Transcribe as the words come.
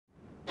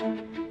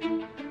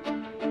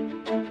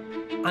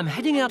I'm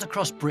heading out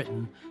across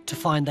Britain to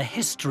find the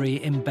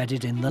history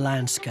embedded in the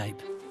landscape.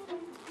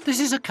 This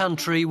is a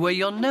country where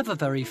you're never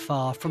very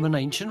far from an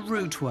ancient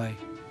routeway,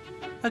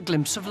 a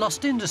glimpse of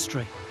lost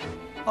industry,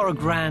 or a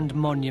grand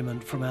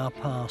monument from our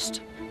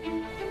past.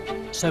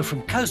 So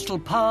from coastal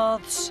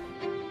paths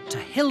to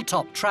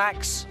hilltop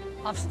tracks,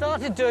 I've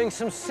started doing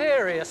some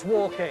serious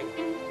walking.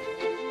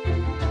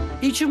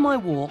 Each of my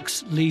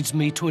walks leads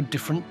me to a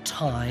different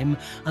time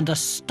and a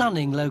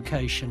stunning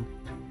location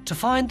to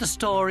find the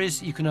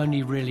stories you can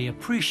only really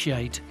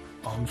appreciate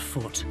on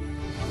foot.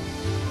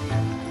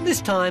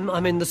 This time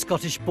I'm in the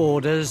Scottish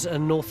borders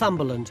and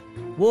Northumberland,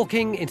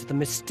 walking into the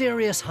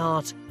mysterious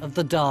heart of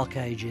the Dark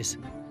Ages.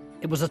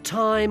 It was a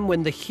time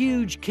when the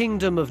huge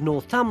kingdom of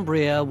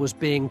Northumbria was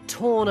being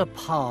torn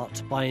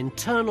apart by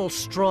internal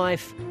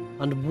strife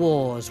and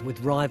wars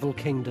with rival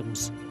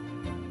kingdoms.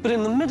 But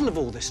in the middle of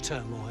all this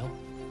turmoil,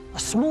 a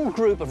small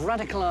group of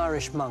radical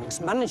Irish monks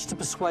managed to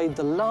persuade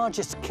the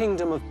largest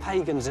kingdom of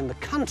pagans in the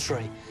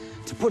country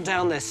to put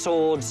down their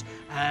swords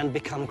and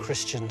become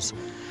Christians.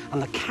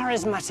 And the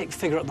charismatic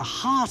figure at the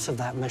heart of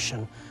that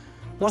mission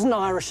wasn't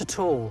Irish at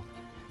all.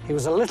 He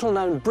was a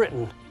little-known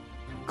Briton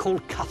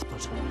called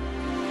Cuthbert.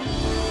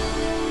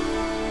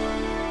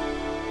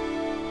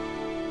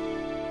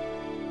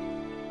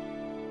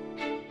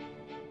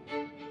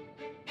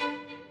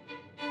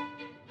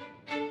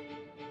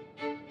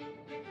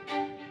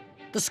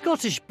 The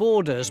Scottish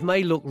borders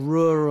may look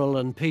rural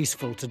and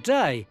peaceful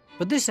today,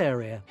 but this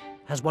area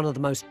has one of the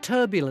most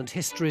turbulent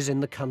histories in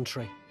the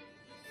country.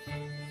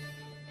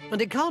 And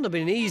it can't have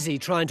been easy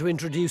trying to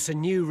introduce a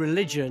new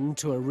religion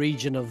to a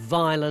region of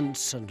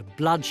violence and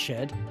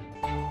bloodshed.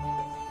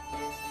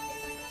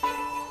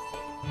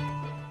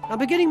 I'm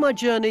beginning my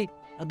journey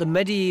at the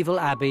medieval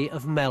Abbey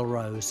of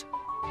Melrose.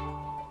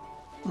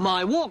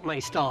 My walk may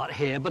start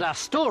here, but our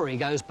story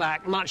goes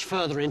back much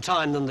further in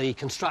time than the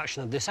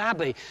construction of this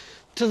abbey,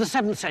 to the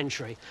 7th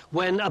century,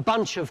 when a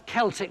bunch of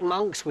Celtic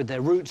monks with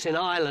their roots in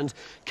Ireland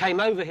came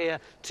over here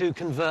to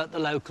convert the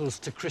locals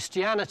to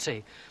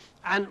Christianity.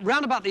 And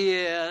round about the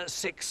year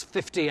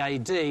 650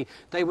 AD,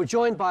 they were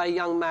joined by a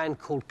young man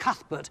called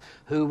Cuthbert,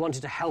 who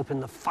wanted to help in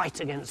the fight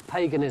against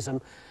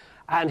paganism.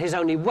 And his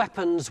only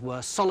weapons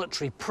were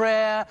solitary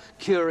prayer,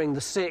 curing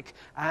the sick,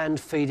 and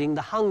feeding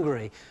the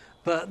hungry.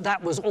 But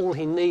that was all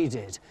he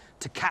needed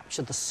to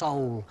capture the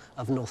soul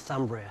of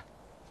Northumbria.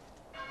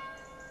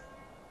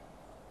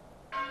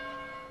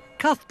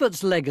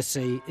 Cuthbert's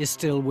legacy is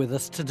still with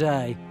us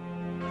today.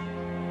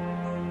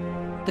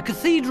 The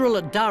cathedral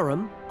at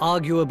Durham,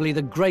 arguably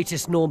the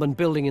greatest Norman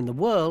building in the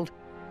world,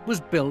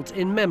 was built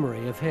in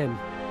memory of him.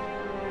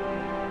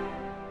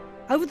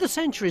 Over the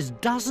centuries,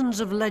 dozens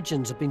of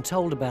legends have been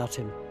told about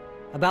him,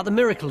 about the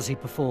miracles he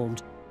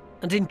performed,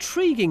 and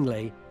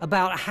intriguingly,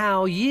 about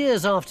how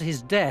years after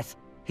his death,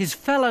 his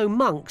fellow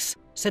monks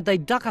said they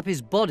dug up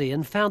his body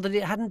and found that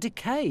it hadn't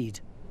decayed.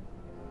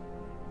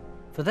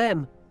 For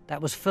them,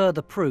 that was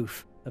further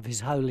proof of his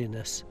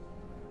holiness.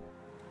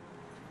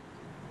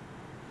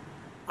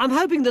 I'm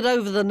hoping that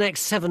over the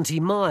next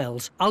 70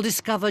 miles, I'll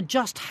discover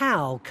just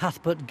how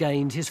Cuthbert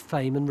gained his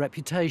fame and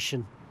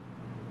reputation.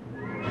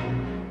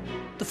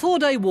 The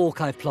 4-day walk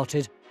I've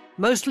plotted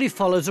mostly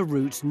follows a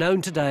route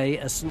known today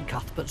as St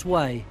Cuthbert's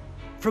Way.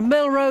 From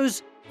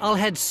Melrose, I'll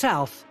head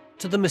south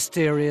to the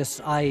mysterious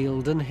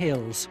Eildon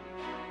Hills.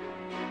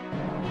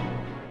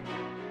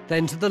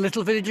 Then to the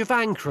little village of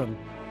Ancram,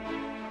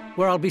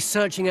 where I'll be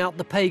searching out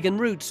the pagan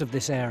roots of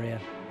this area.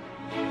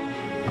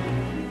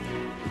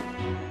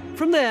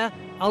 From there,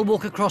 I'll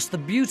walk across the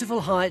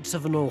beautiful heights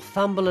of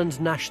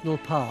Northumberland National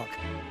Park.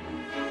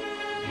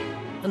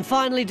 And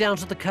finally down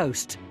to the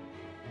coast,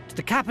 to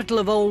the capital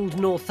of old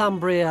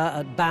Northumbria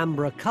at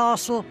Bamborough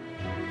Castle,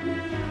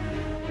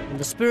 and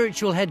the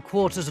spiritual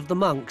headquarters of the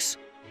monks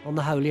on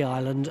the holy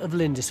island of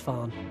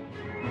Lindisfarne.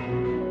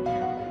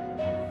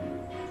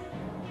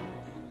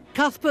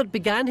 Cuthbert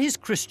began his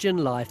Christian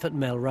life at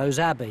Melrose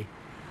Abbey,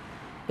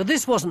 but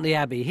this wasn't the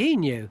abbey he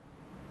knew.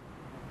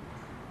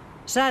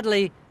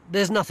 Sadly,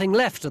 there's nothing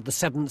left of the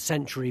 7th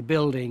century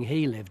building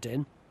he lived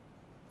in.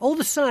 All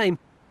the same,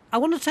 I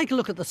want to take a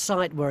look at the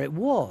site where it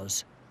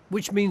was,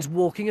 which means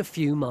walking a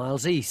few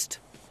miles east.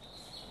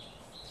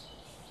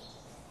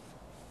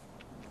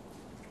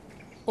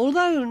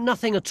 Although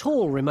nothing at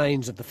all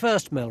remains of the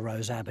first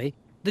Melrose Abbey,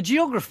 the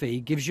geography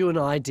gives you an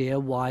idea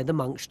why the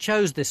monks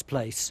chose this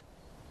place.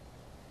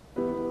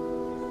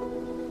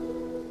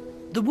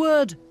 The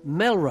word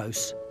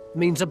Melrose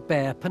means a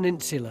bare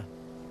peninsula.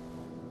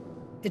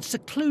 Its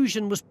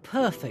seclusion was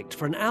perfect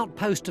for an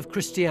outpost of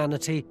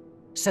Christianity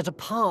set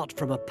apart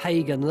from a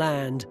pagan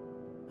land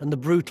and the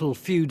brutal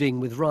feuding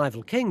with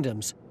rival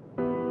kingdoms.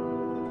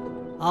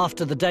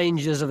 After the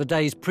dangers of a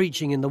day's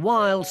preaching in the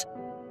wilds,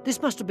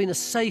 this must have been a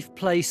safe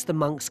place the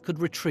monks could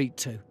retreat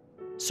to,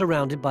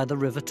 surrounded by the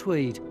River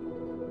Tweed.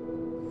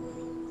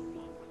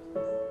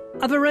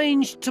 I've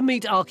arranged to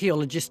meet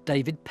archaeologist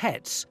David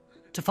Petts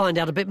to find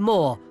out a bit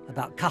more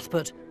about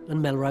Cuthbert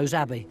and Melrose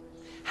Abbey.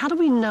 How do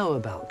we know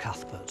about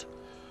Cuthbert?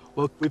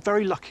 Well, we're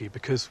very lucky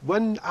because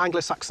when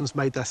Anglo-Saxons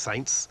made their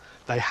saints,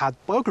 they had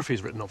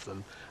biographies written of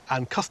them.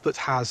 And Cuthbert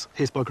has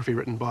his biography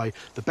written by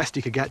the best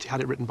he could get. He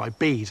had it written by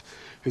Bede,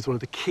 who's one of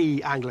the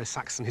key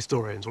Anglo-Saxon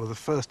historians, one of the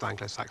first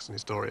Anglo-Saxon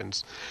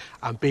historians.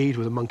 And Bede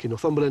was a monk in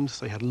Northumberland,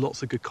 so he had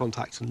lots of good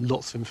contacts and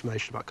lots of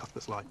information about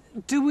Cuthbert's life.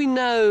 Do we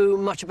know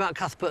much about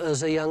Cuthbert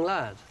as a young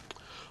lad?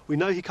 We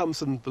know he comes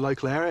from the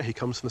local area, he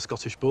comes from the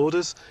Scottish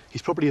borders.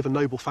 He's probably of a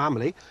noble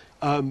family,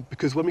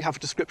 because when we have a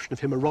description of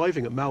him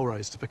arriving at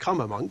Melrose to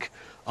become a monk,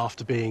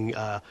 after being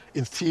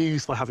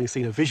enthused by having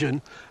seen a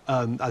vision,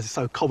 as is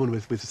so common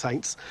with the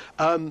saints,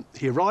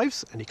 he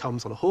arrives and he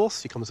comes on a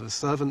horse, he comes with a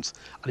servant,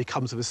 and he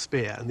comes with a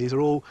spear. And these are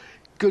all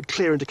good,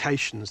 clear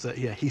indications that,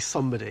 yeah, he's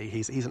somebody,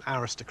 he's an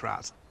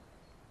aristocrat.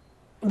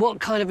 What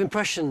kind of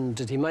impression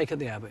did he make at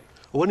the Abbey?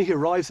 Well, when he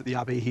arrives at the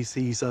Abbey,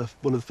 he's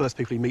one of the first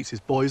people he meets is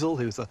Boisel,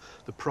 who was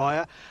the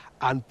prior,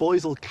 and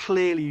Boisel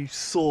clearly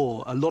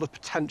saw a lot of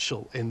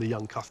potential in the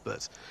young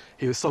Cuthbert.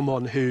 He was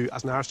someone who,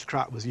 as an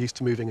aristocrat, was used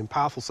to moving in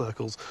powerful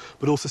circles,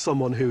 but also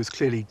someone who was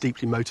clearly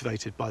deeply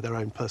motivated by their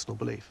own personal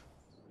belief.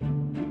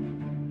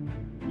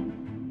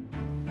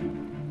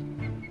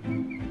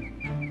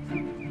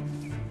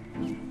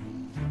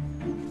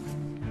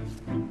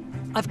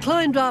 I've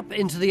climbed up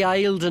into the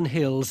Eildon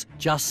Hills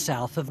just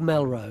south of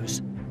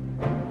Melrose.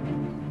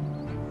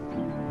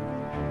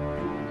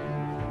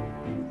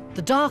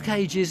 The Dark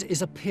Ages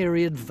is a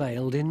period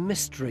veiled in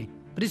mystery,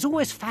 but it's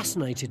always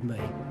fascinated me.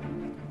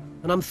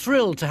 And I'm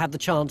thrilled to have the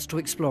chance to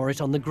explore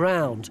it on the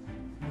ground.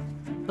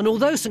 And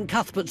although St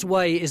Cuthbert's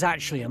Way is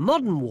actually a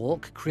modern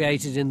walk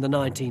created in the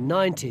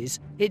 1990s,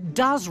 it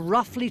does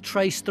roughly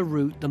trace the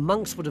route the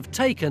monks would have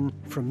taken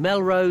from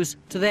Melrose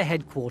to their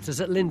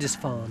headquarters at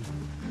Lindisfarne.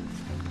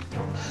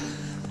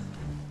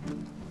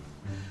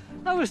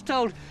 I was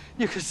told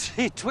you could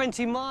see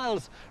 20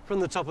 miles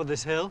from the top of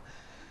this hill.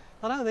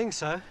 I don't think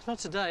so, not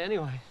today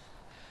anyway.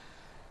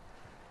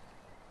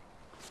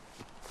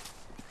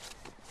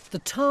 The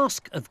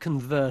task of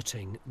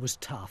converting was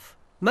tough.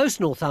 Most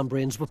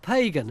Northumbrians were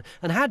pagan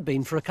and had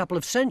been for a couple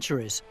of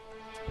centuries.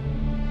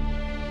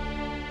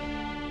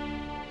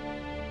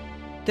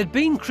 There'd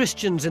been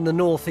Christians in the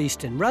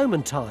northeast in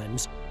Roman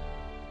times,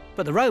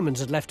 but the Romans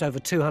had left over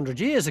 200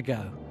 years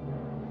ago.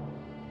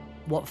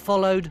 What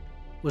followed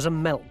was a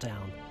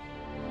meltdown.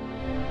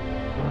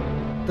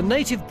 The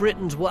native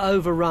Britons were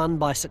overrun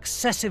by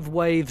successive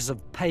waves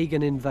of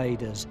pagan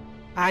invaders,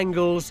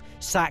 Angles,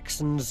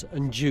 Saxons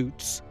and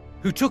Jutes,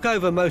 who took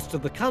over most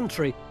of the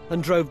country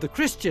and drove the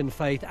Christian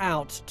faith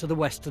out to the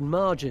western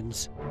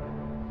margins.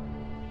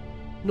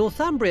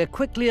 Northumbria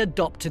quickly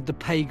adopted the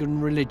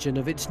pagan religion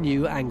of its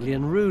new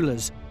Anglian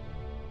rulers,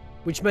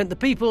 which meant the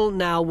people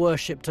now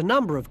worshipped a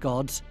number of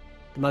gods,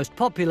 the most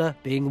popular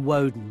being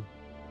Woden.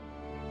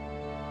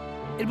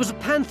 It was a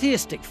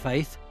pantheistic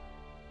faith.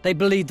 They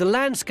believed the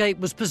landscape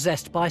was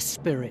possessed by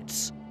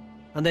spirits,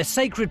 and their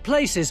sacred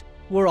places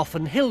were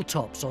often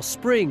hilltops or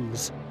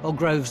springs or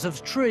groves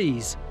of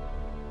trees.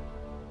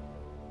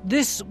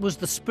 This was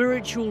the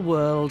spiritual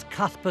world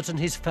Cuthbert and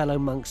his fellow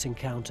monks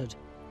encountered.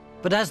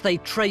 But as they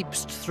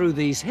traipsed through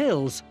these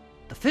hills,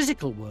 the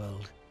physical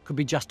world could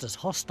be just as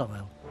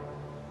hostile.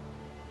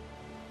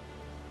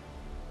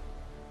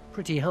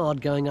 Pretty hard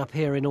going up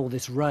here in all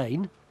this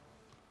rain.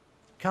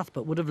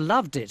 Cuthbert would have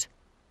loved it.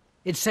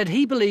 It said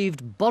he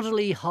believed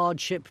bodily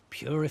hardship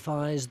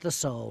purifies the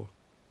soul.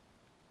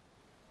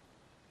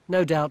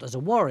 No doubt as a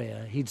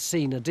warrior he'd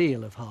seen a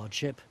deal of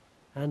hardship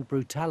and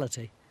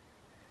brutality.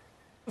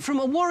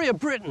 From a warrior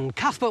Briton,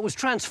 Cuthbert was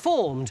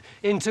transformed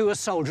into a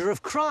soldier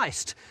of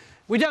Christ.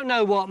 We don't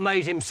know what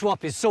made him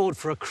swap his sword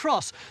for a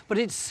cross, but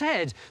it's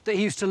said that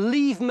he used to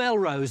leave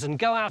Melrose and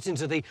go out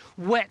into the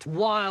wet,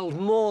 wild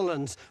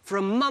moorlands for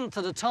a month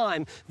at a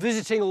time,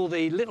 visiting all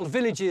the little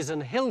villages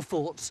and hill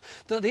forts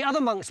that the other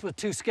monks were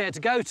too scared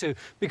to go to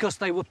because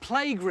they were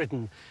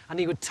plague-ridden, and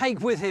he would take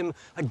with him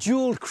a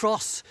jewelled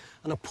cross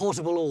and a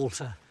portable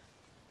altar.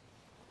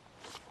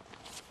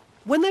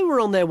 When they were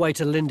on their way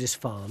to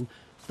Lindisfarne,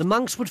 the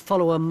monks would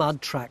follow a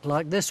mud track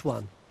like this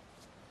one.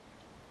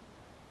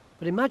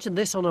 But imagine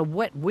this on a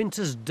wet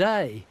winter's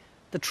day.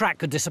 The track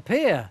could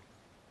disappear.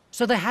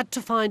 So they had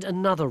to find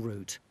another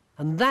route,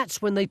 and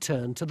that's when they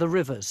turned to the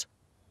rivers.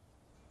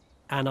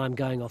 And I'm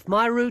going off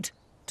my route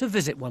to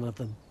visit one of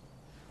them.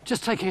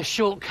 Just taking a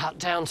shortcut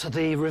down to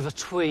the River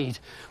Tweed.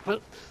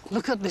 But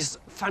look at this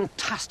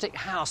fantastic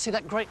house. See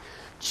that great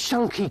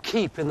chunky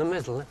keep in the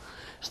middle?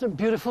 Isn't it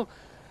beautiful?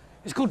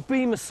 It's called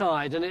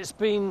Beamerside, and it's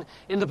been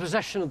in the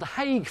possession of the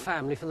Hague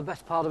family for the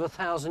best part of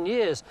 1,000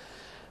 years.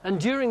 And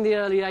during the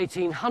early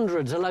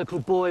 1800s, a local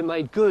boy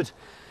made good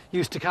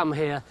used to come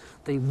here,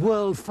 the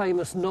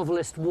world-famous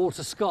novelist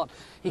Walter Scott.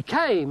 He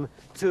came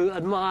to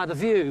admire the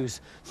views.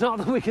 Not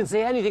that we can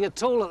see anything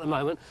at all at the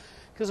moment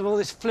because of all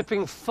this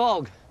flipping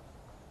fog.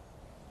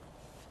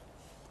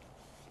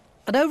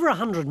 At over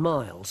 100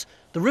 miles,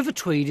 the River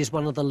Tweed is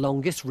one of the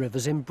longest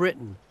rivers in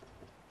Britain.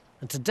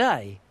 And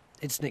today,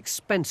 it's an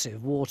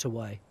expensive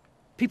waterway.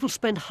 People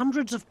spend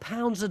hundreds of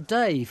pounds a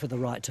day for the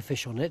right to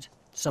fish on it,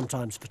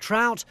 sometimes for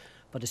trout,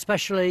 but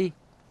especially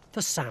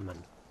for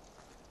salmon.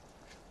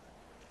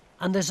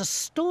 And there's a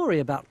story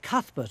about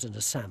Cuthbert and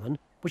a salmon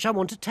which I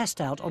want to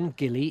test out on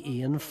Gilly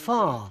Ian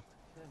Farr.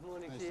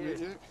 Nice to meet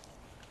you.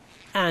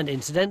 And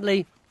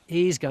incidentally,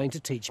 he's going to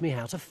teach me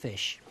how to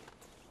fish.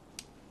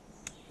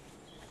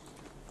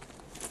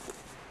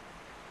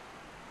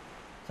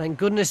 Thank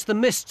goodness the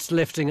mist's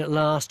lifting at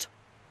last.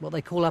 What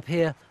they call up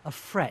here a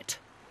fret.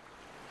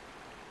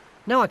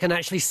 Now I can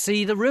actually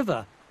see the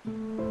river.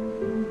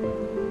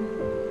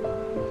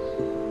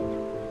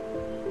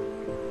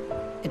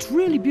 It's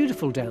really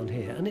beautiful down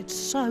here, and it's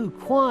so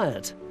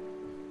quiet.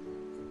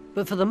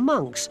 But for the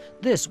monks,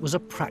 this was a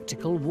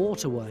practical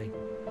waterway.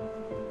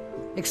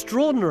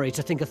 Extraordinary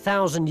to think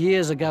 1,000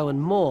 years ago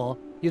and more,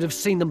 you'd have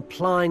seen them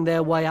plying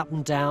their way up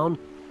and down,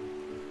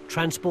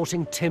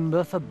 transporting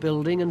timber for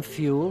building and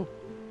fuel,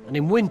 and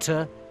in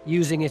winter,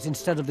 using it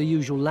instead of the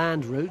usual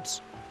land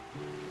routes.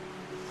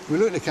 We're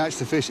looking to catch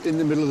the fish in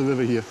the middle of the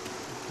river here,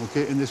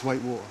 okay, in this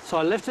white water. So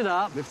I lift it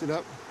up, Lift it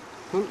up,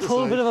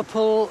 pull a bit of a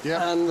pull,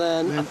 yeah, and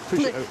then a push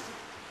flick. it out.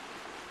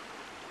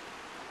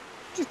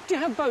 Do you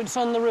have boats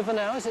on the river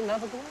now? Is it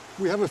navigable?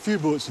 We have a few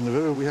boats in the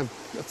river. We have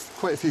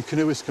quite a few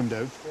canoeists come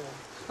down. Yeah.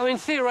 I mean,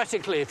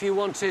 theoretically, if you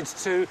wanted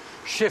to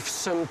shift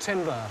some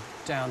timber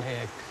down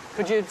here,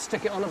 could you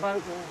stick it on a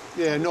boat?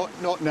 And... Yeah,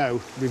 not now.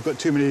 We've got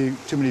too many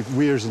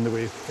weirs in the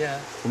way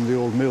from the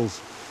old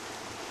mills.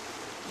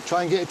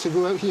 Try and get it to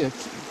go out here,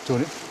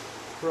 Tony.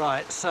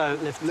 Right, so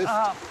lift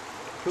up,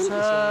 pull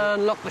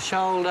turn, lock the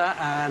shoulder,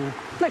 and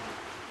flick.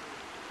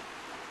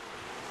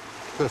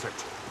 Perfect.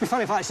 It'd be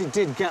funny if I actually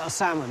did get a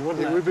salmon,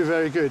 wouldn't it? It would be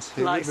very good.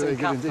 It like would be very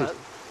some good Cuthbert.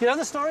 indeed. You know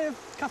the story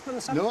of Cuthbert and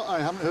the salmon? No, I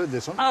haven't heard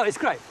this one. Oh, it's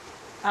great.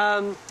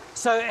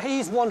 So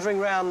he's wandering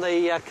around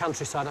the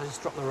countryside. I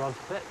just dropped the rod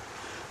a bit.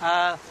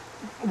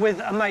 With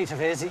a mate of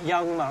his, a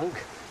young monk,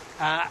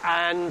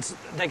 and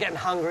they're getting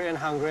hungry and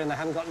hungry, and they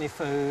haven't got any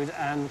food,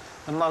 and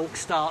the monk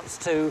starts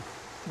to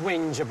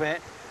whinge a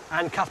bit,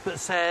 and Cuthbert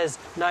says,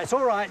 no, it's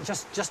all right,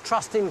 just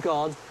trust in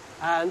God,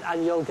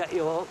 and you'll get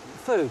your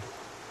food.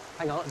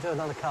 Hang on, let's do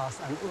another cast,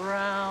 and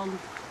round,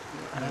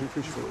 and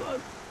push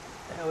forward.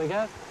 There we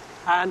go.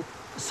 And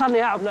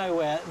suddenly out of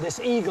nowhere, this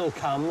eagle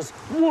comes,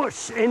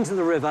 whoosh, into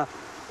the river,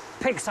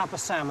 picks up a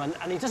salmon,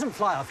 and he doesn't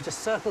fly off, he just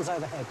circles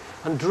overhead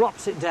and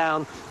drops it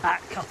down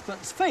at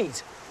Cuthbert's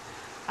feet.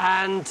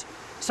 And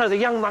so the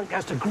young monk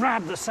goes to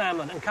grab the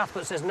salmon, and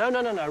Cuthbert says, no,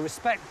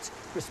 respect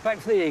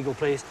for the eagle,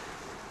 please.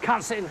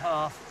 Cuts it in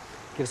half,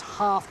 gives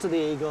half to the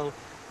eagle,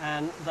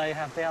 and they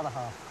have the other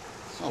half.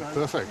 Oh,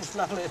 perfect. It's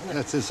lovely, isn't it?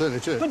 That's certainly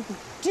true. But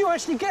do you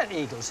actually get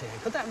eagles here?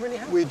 Could that really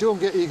happen? We don't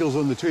get eagles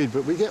on the Tweed,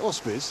 but we get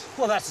ospreys.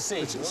 Well, that's a sea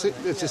It's eagle,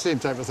 isn't it? the same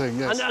type of thing,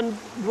 yes. And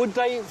would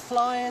they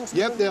fly into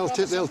Yep, the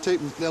river?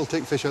 they'll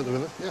take fish out of the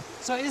river, yeah.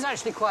 So it is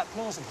actually quite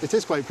plausible. It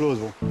is quite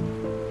plausible.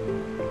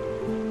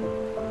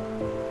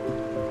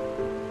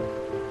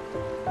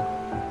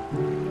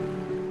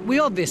 We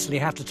obviously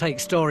have to take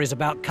stories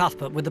about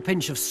Cuthbert with a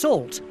pinch of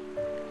salt.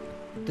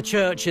 The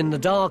church in the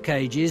Dark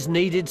Ages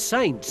needed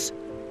saints,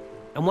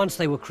 and once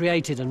they were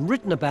created and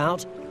written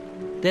about,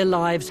 their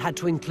lives had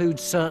to include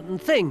certain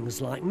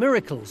things like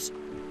miracles.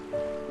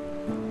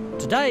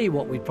 Today,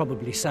 what we'd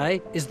probably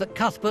say is that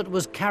Cuthbert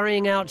was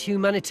carrying out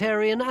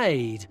humanitarian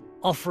aid,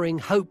 offering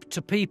hope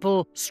to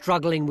people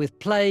struggling with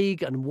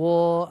plague and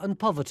war and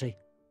poverty.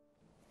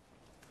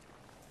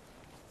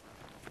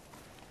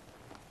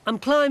 I'm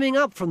climbing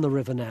up from the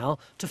river now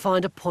to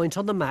find a point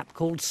on the map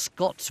called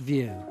Scott's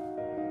View.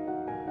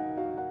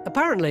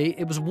 Apparently,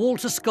 it was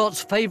Walter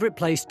Scott's favourite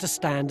place to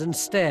stand and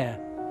stare.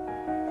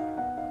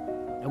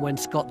 And when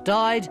Scott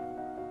died,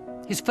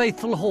 his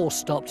faithful horse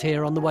stopped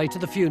here on the way to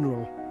the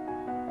funeral,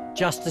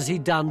 just as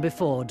he'd done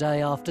before,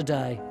 day after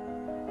day.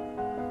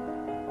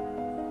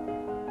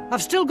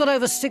 I've still got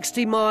over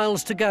 60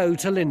 miles to go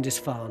to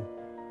Lindisfarne,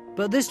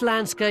 but this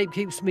landscape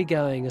keeps me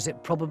going, as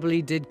it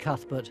probably did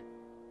Cuthbert.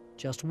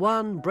 Just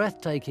one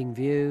breathtaking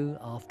view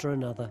after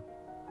another.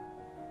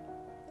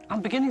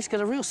 I'm beginning to get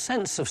a real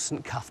sense of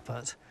St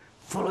Cuthbert.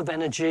 Full of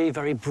energy,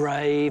 very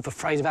brave,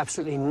 afraid of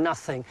absolutely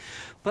nothing.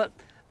 But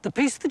the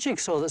piece of the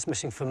jigsaw that's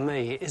missing for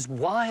me is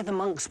why the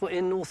monks were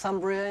in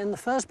Northumbria in the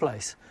first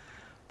place.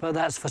 But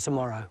that's for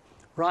tomorrow.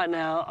 Right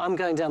now, I'm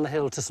going down the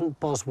hill to St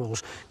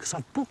Boswell's because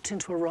I've booked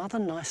into a rather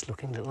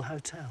nice-looking little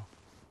hotel.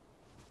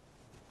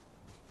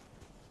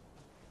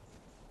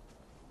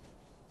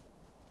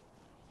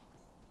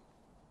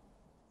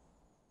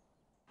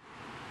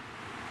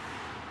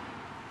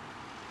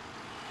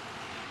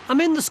 I'm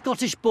in the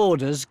Scottish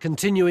borders,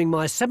 continuing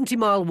my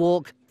 70-mile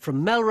walk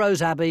from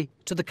Melrose Abbey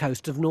to the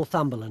coast of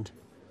Northumberland.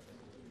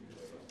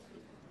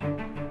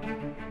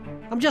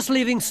 I'm just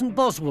leaving St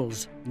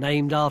Boswell's,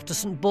 named after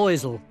St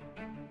Boisel.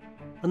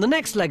 And the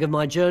next leg of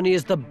my journey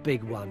is the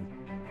big one,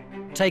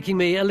 taking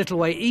me a little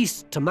way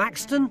east to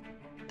Maxton,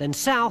 then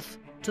south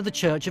to the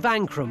Church of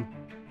Ancram,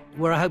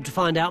 where I hope to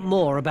find out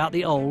more about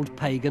the old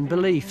pagan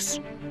beliefs.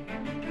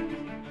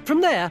 From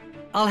there,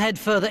 I'll head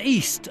further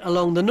east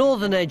along the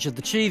northern edge of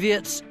the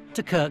Cheviots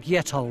to Kirk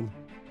Yetholm.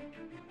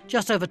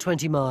 Just over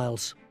 20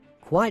 miles.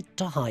 Quite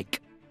a hike.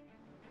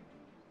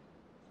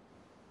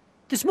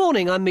 This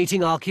morning I'm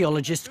meeting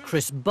archaeologist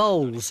Chris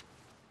Bowles.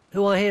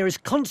 who I hear is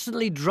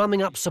constantly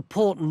drumming up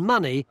support and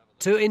money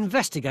to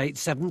investigate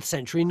 7th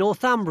century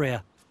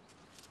Northumbria.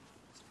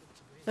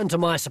 And to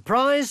my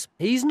surprise,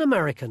 he's an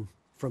American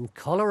from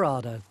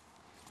Colorado.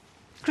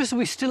 Chris, are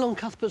we still on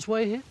Cuthbert's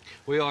Way here?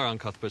 We are on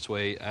Cuthbert's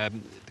Way.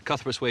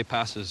 Cuthbert's Way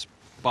passes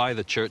by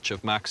the Church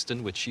of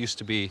Maxton, which used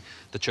to be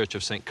the Church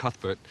of St.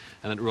 Cuthbert,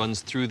 and it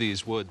runs through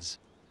these woods.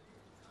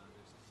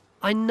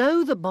 I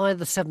know that by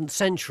the 7th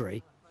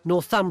century,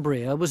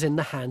 Northumbria was in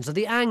the hands of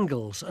the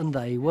Angles, and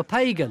they were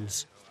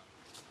pagans.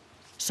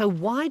 So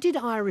why did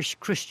Irish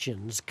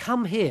Christians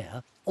come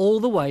here all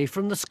the way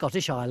from the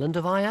Scottish island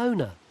of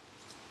Iona?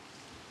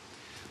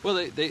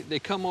 Well, they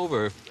come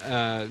over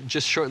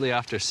just shortly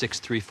after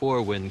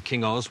 634, when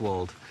King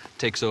Oswald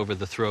takes over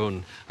the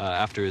throne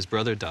after his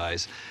brother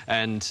dies.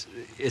 And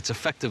it's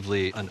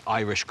effectively an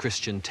Irish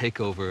Christian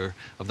takeover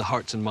of the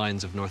hearts and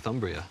minds of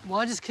Northumbria.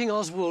 Why does King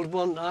Oswald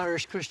want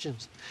Irish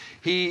Christians?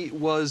 He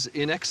was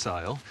in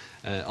exile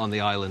on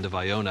the island of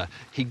Iona.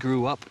 He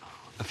grew up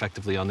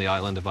effectively on the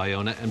island of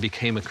Iona and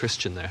became a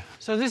Christian there.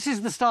 So this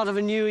is the start of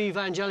a new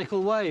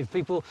evangelical wave,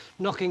 people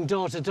knocking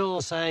door to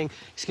door saying,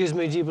 "Excuse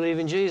me, do you believe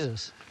in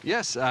Jesus?"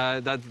 Yes,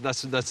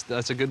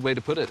 that's a good way to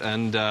put it.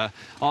 And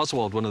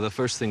Oswald, one of the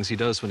first things he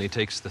does when he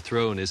takes the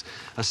throne is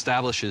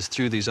establishes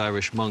through these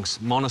Irish monks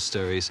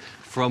monasteries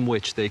from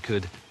which they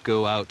could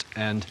go out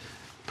and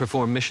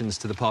perform missions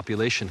to the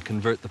population,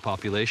 convert the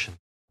population.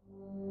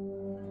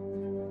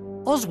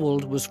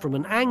 Oswald was from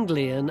an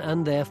Anglian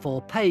and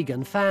therefore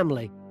pagan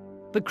family,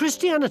 but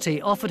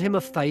Christianity offered him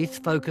a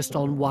faith focused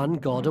on one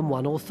God and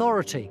one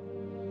authority.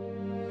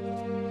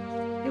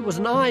 It was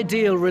an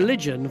ideal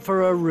religion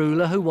for a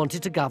ruler who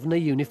wanted to govern a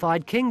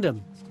unified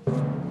kingdom.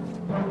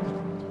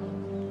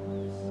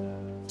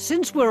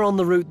 Since we're on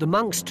the route the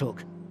monks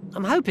took,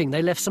 I'm hoping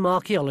they left some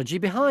archaeology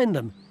behind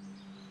them.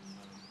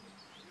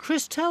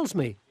 Chris tells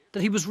me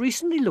that he was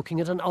recently looking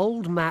at an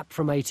old map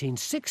from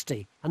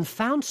 1860 and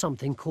found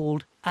something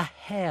called a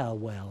hare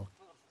well.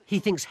 He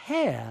thinks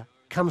hare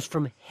comes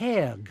from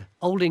hairg,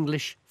 Old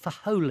English for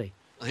holy.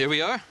 Well, here we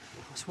are.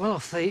 It's well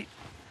off the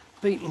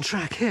beaten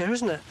track here,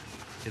 isn't it?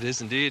 It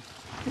is indeed.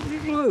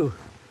 Ooh.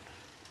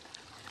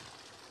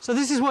 So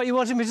this is what you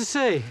wanted me to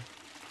see?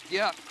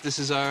 Yeah, this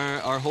is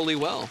our holy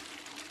well.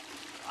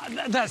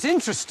 That's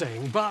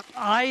interesting, but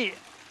I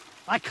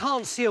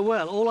can't see a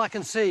well. All I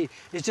can see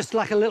is just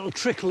like a little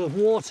trickle of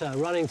water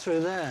running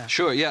through there.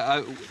 Sure,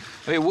 yeah.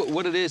 I mean,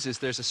 what it is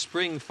there's a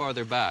spring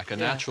farther back, a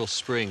natural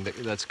spring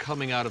that's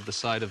coming out of the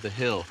side of the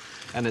hill,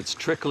 and it's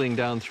trickling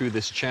down through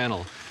this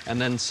channel. And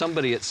then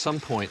somebody at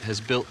some point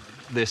has built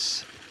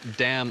this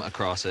dam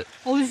across it.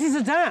 Oh, this is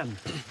a dam?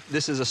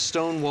 This is a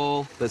stone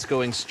wall that's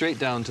going straight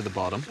down to the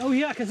bottom. Oh,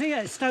 yeah, I can see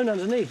it's stone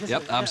underneath, isn't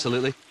it? Yep,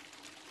 absolutely.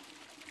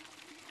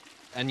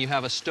 And you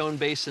have a stone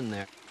basin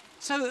there.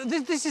 So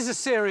this is a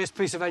serious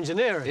piece of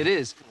engineering. It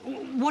is.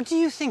 What do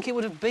you think it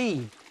would have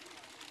been?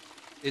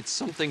 It's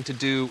something to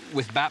do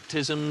with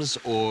baptisms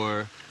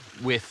or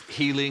with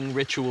healing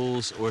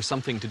rituals or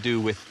something to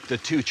do with the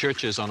two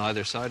churches on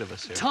either side of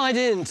us here. Tied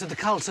in to the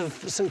cult of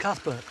St.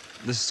 Cuthbert.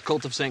 This is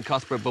cult of St.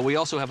 Cuthbert, but we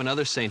also have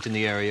another saint in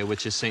the area,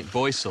 which is St.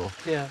 Boycel,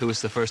 who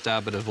was the first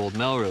abbot of Old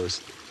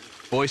Melrose.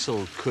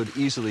 Boycel could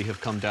easily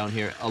have come down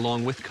here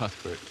along with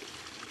Cuthbert.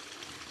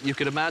 You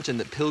could imagine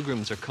that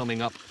pilgrims are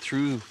coming up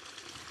through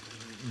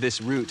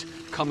this route,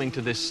 coming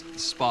to this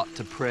spot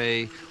to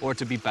pray or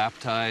to be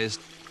baptized.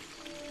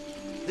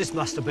 This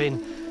must have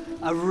been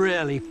a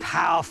really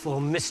powerful,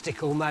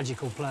 mystical,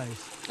 magical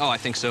place. Oh, I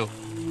think so.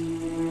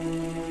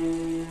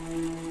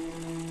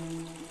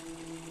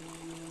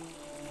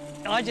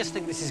 I just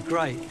think this is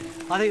great.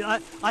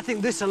 I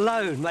think this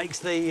alone makes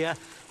the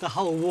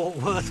whole walk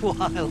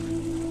worthwhile.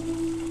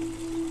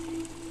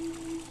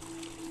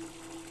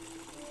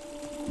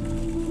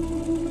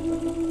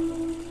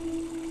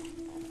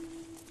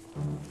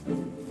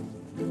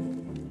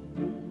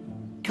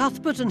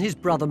 Cuthbert and his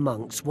brother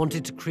monks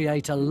wanted to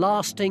create a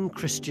lasting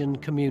Christian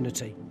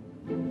community.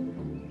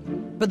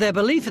 But their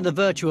belief in the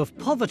virtue of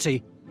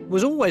poverty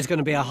was always going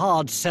to be a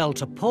hard sell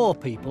to poor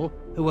people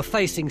who were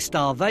facing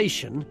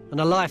starvation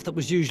and a life that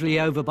was usually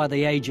over by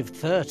the age of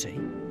 30.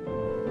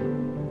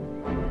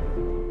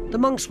 The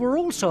monks were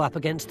also up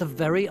against the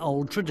very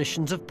old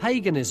traditions of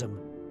paganism,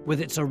 with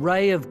its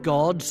array of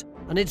gods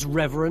and its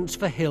reverence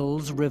for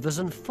hills, rivers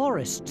and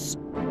forests.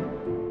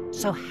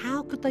 So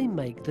how could they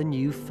make the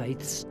new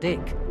faith stick?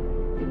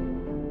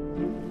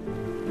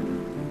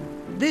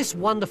 This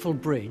wonderful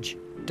bridge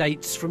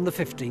dates from the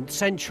 15th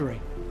century.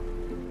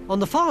 On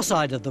the far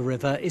side of the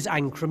river is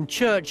Ancram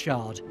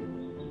Churchyard,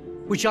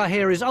 which I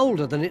hear is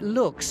older than it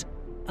looks,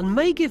 and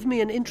may give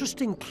me an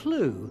interesting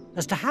clue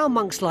as to how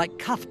monks like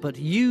Cuthbert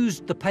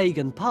used the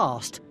pagan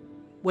past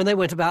when they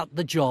went about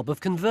the job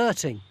of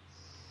converting.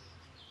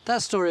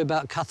 That story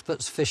about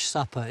Cuthbert's fish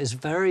supper is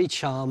very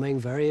charming,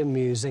 very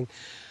amusing,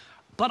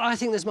 but I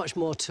think there's much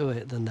more to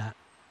it than that.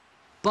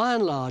 By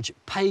and large,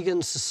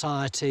 pagan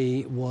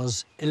society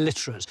was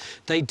illiterate.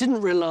 They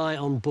didn't rely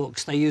on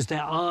books. They used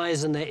their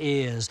eyes and their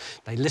ears.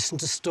 They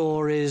listened to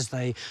stories.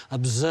 They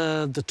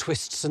observed the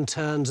twists and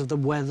turns of the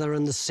weather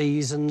and the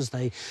seasons.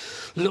 They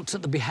looked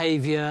at the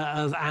behaviour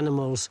of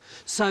animals.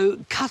 So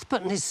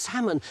Cuthbert and his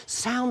salmon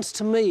sounds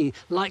to me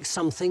like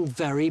something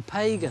very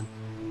pagan.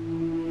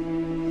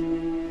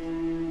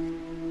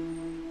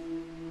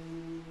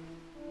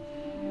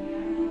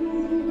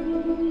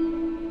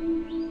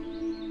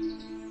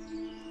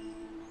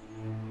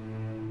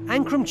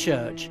 Ancram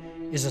Church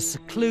is a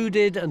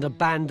secluded and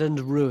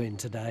abandoned ruin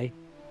today.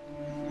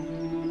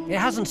 It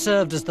hasn't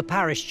served as the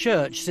parish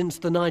church since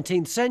the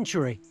 19th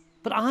century,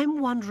 but I'm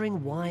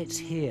wondering why it's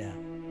here.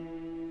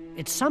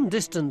 It's some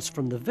distance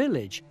from the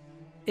village.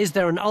 Is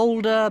there an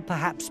older,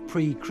 perhaps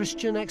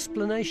pre-Christian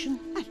explanation?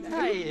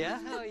 Hey,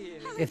 how are you?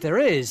 If there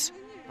is,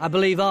 I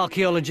believe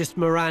archaeologist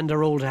Miranda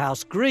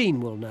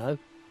Aldhouse-Green will know.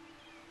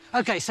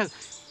 OK, so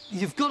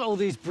you've got all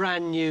these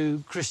brand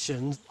new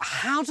Christians.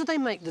 How do they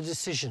make the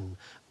decision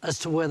as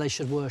to where they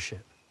should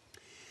worship?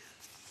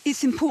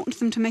 It's important to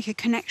them to make a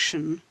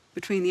connection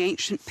between the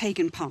ancient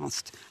pagan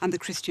past and the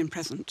Christian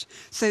present.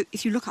 So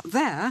if you look up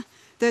there,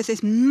 there's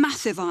this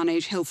massive Iron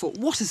Age hill fort.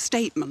 What a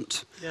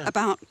statement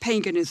about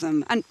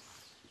paganism. And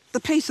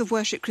the place of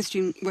worship,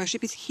 Christian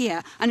worship, is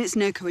here, and it's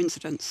no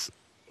coincidence.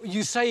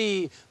 You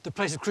say the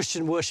place of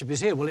Christian worship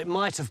is here. Well, it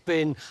might have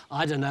been,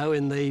 I don't know,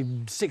 in the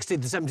 16th,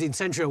 17th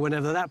century or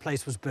whenever that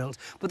place was built,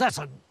 but that's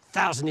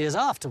 1,000 years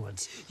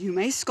afterwards. You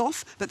may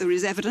scoff, but there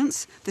is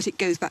evidence that it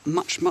goes back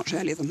much, much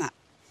earlier than that.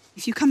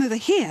 If you come over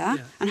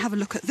here and have a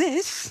look at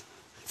this,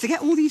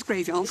 forget all these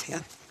graveyards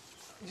here.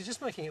 You're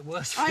just making it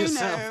worse for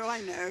yourself. I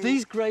know.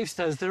 These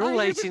gravestones, they're all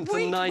 18th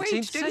and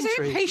 19th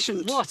century. Be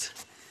patient.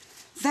 What?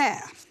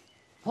 There.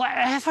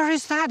 Whatever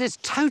is that? It's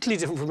totally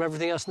different from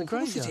everything else in the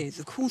graveyard.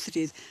 Of course it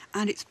is.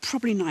 And it's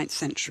probably 9th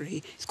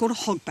century. It's called a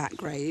hogback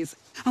grave.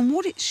 And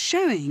what it's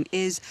showing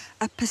is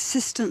a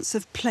persistence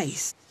of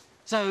place.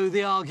 So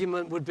the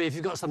argument would be if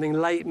you've got something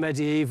late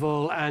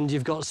medieval and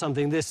you've got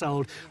something this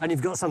old and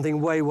you've got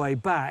something way, way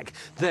back,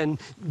 then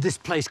this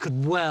place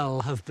could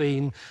well have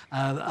been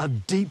a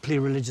deeply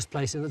religious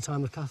place in the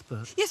time of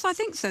Cuthbert. Yes, I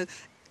think so.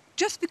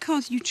 Just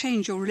because you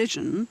change your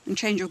religion and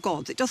change your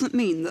gods, it doesn't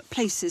mean that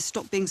places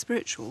stop being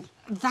spiritual.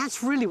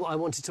 That's really what I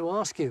wanted to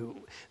ask you.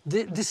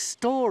 This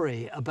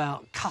story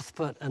about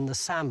Cuthbert and the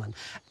salmon,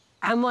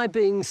 am I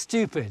being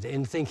stupid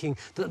in thinking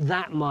that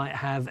that might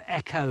have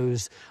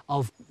echoes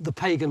of the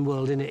pagan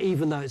world in it,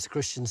 even though it's a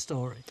Christian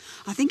story?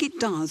 I think it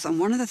does,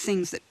 and one of the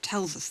things that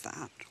tells us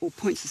that, or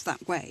points us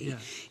that way,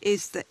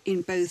 is that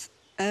in both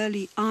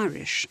early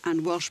Irish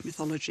and Welsh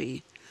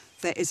mythology,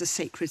 there is a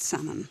sacred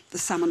salmon, the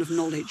salmon of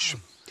knowledge.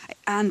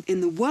 And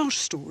in the Welsh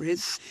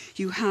stories,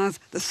 you have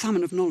the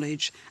salmon of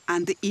knowledge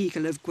and the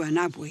eagle of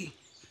Gwernabwy.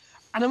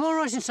 And am I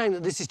right in saying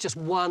that this is just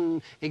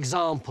one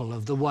example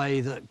of the way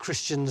that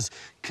Christians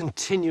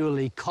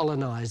continually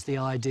colonise the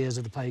ideas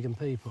of the pagan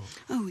people?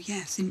 Oh,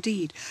 yes,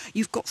 indeed.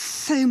 You've got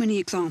so many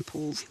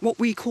examples. What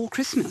we call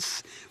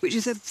Christmas, which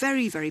is a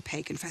very, very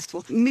pagan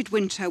festival.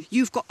 Midwinter,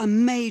 you've got a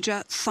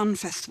major sun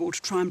festival to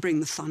try and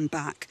bring the sun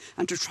back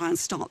and to try and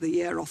start the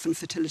year off in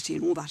fertility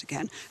and all that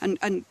again.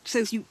 And so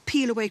you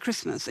peel away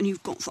Christmas and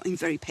you've got something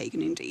very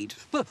pagan indeed.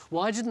 But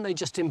why didn't they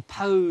just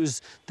impose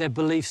their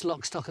beliefs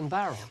lock, stock and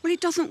barrel? Well,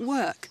 it doesn't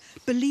work.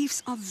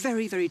 Beliefs are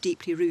very, very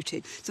deeply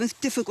rooted, so it's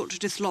difficult to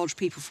dislodge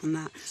people from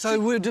that. So it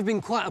would have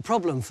been quite a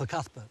problem for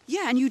Cuthbert?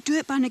 Yeah, and you do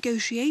it by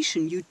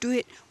negotiation. You do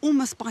it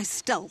almost by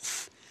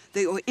stealth.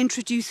 They are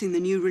introducing the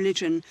new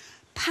religion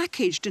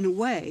packaged in a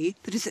way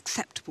that is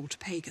acceptable to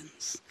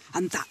pagans.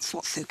 And that's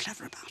what's so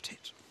clever about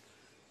it.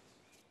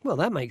 Well,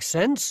 that makes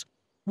sense.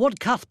 What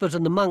Cuthbert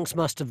and the monks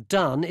must have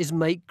done is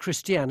make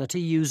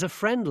Christianity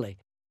user-friendly.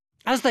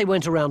 As they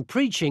went around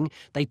preaching,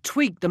 they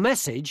tweaked the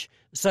message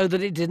so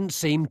that it didn't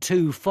seem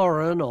too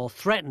foreign or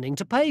threatening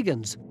to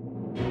pagans.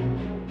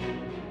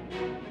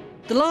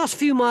 The last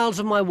few miles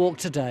of my walk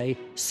today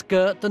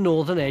skirt the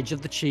northern edge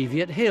of the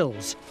Cheviot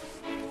Hills,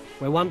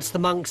 where once the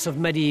monks of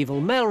medieval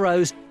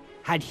Melrose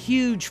had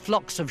huge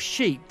flocks of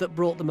sheep that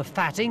brought them a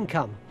fat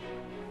income.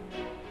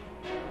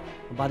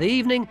 And by the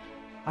evening,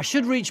 I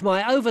should reach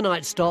my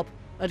overnight stop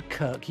at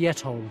Kirk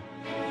Yetholm.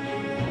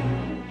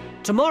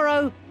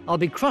 Tomorrow, I'll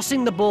be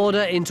crossing the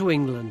border into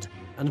England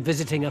and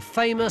visiting a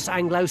famous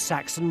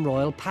Anglo-Saxon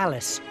royal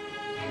palace.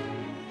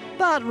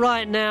 But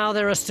right now,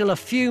 there are still a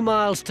few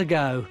miles to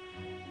go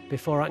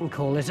before I can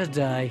call it a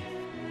day.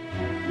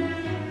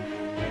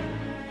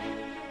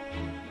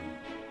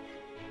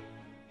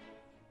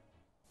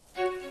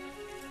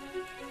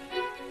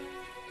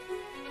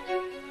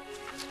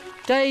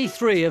 Day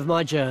 3 of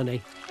my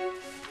journey.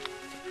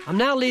 I'm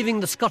now leaving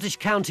the Scottish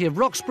county of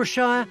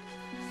Roxburghshire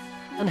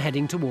and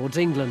heading towards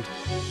England.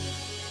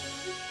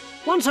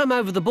 Once I'm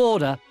over the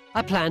border,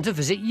 I plan to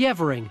visit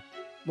Yevering,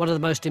 one of the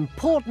most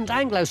important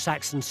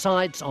Anglo-Saxon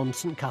sites on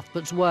St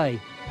Cuthbert's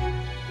Way.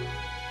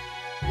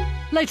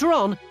 Later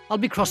on, I'll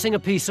be crossing a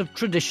piece of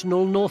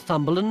traditional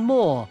Northumberland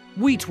moor,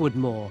 Wheatwood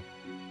Moor.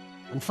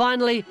 And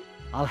finally,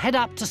 I'll head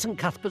up to St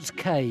Cuthbert's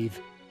Cave,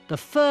 the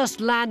first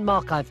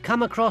landmark I've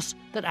come across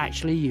that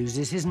actually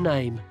uses his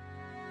name.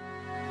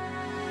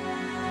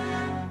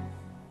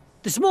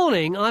 This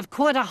morning, I've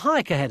quite a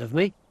hike ahead of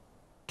me,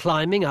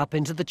 climbing up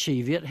into the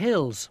Cheviot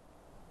Hills.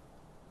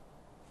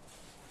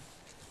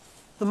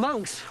 The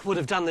monks would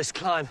have done this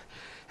climb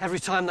every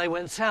time they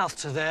went south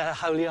to their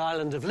holy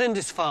island of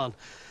Lindisfarne.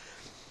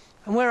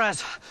 And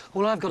whereas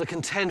all I've got to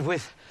contend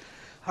with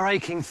are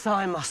aching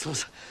thigh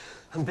muscles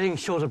and being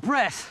short of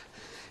breath,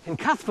 in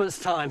Cuthbert's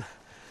time,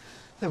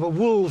 there were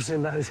wolves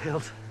in those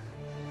hills.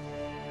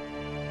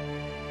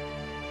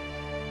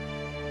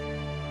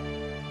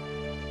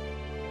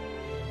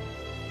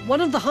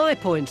 One of the high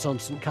points on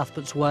St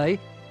Cuthbert's Way,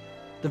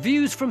 the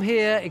views from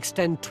here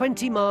extend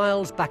 20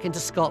 miles back into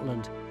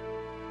Scotland,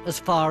 as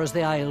far as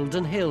the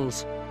Eildon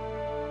Hills.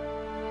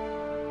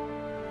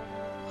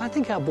 I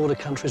think our border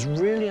country is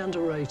really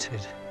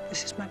underrated.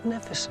 This is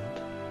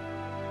magnificent.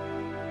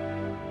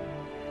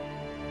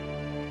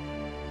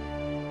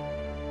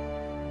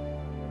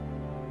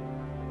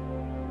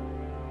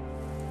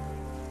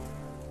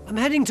 I'm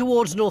heading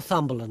towards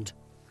Northumberland,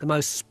 the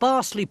most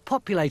sparsely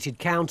populated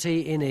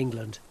county in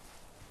England.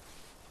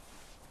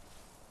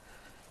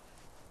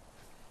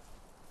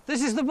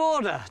 This is the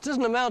border.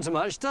 Doesn't amount to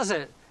much, does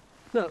it?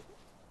 Look,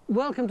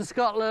 welcome to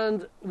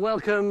Scotland,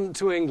 welcome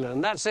to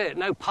England. That's it.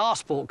 No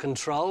passport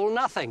control,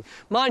 nothing.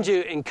 Mind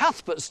you, in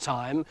Cuthbert's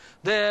time,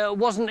 there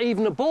wasn't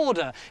even a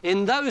border.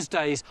 In those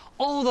days,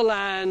 all the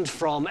land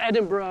from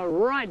Edinburgh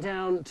right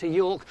down to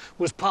York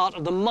was part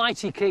of the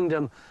mighty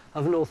kingdom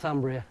of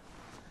Northumbria.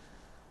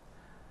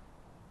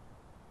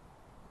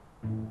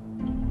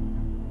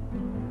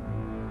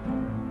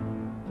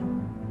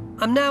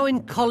 I'm now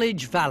in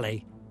College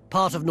Valley,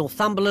 part of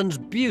Northumberland's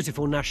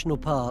beautiful national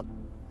park.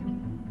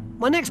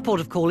 My next port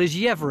of call is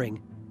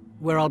Yevering,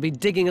 where I'll be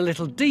digging a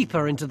little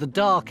deeper into the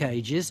Dark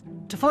Ages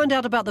to find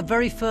out about the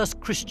very first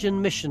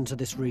Christian mission to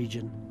this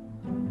region.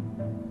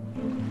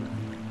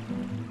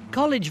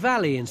 College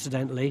Valley,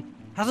 incidentally,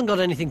 hasn't got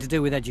anything to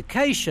do with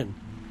education.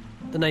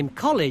 The name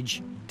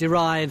college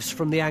derives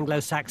from the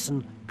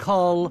Anglo-Saxon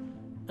col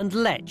and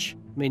lech,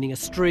 meaning a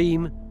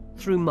stream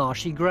through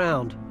marshy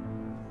ground.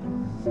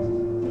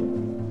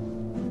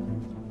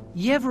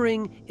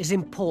 Yevering is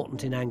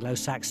important in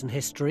Anglo-Saxon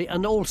history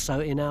and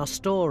also in our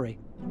story.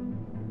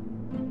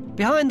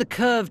 Behind the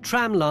curved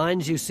tram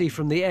lines you see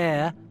from the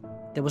air,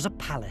 there was a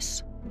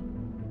palace.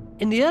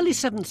 In the early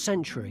 7th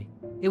century,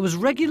 it was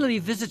regularly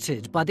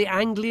visited by the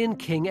Anglian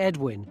King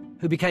Edwin,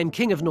 who became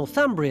King of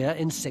Northumbria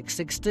in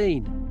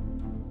 616.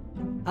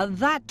 At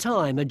that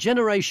time, a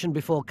generation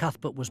before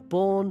Cuthbert was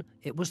born,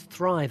 it was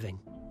thriving.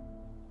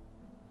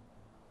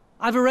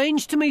 I've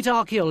arranged to meet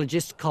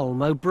archaeologist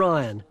Colm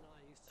O'Brien,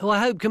 who I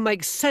hope can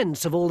make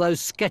sense of all those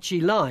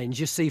sketchy lines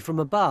you see from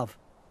above.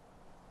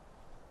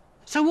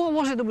 So what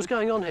was it that was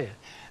going on here?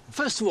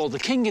 First of all, the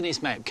king and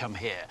his men come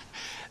here.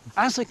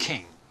 As a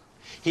king,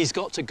 he's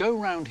got to go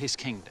round his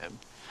kingdom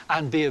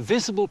and be a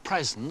visible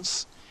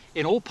presence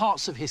in all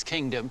parts of his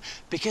kingdom,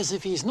 because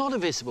if he's not a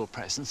visible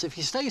presence, if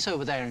he stays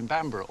over there in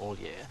Bamborough all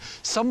year,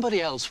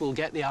 somebody else will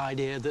get the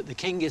idea that the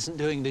king isn't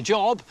doing the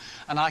job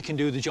and I can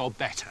do the job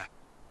better.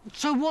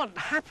 So what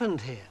happened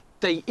here?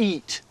 They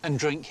eat and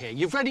drink here.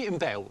 You've read it in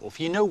Beowulf.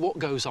 You know what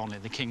goes on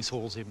in the king's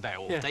halls in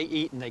Beowulf. Yeah. They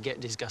eat and they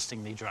get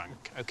disgustingly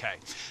drunk. OK,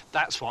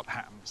 that's what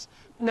happens.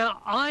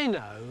 Now, I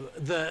know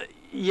that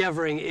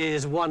Yevering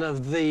is one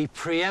of the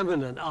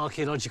preeminent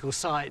archaeological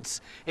sites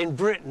in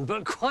Britain,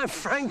 but quite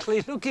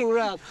frankly, looking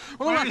around,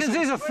 all I can see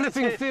is a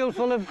flipping field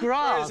full of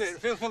grass. Where is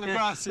it? Field full of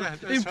grass, yeah.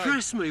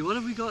 Impress me. What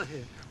have we got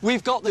here?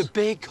 We've got the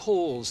big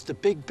halls, the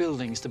big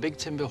buildings, the big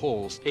timber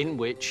halls, in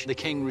which the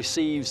king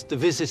receives the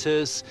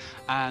visitors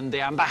and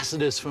the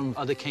ambassadors from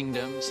other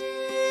kingdoms.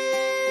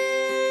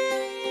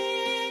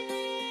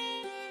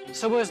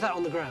 So where's that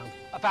on the ground?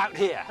 About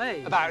here.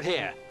 Hey. About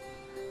here.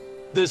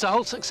 There's a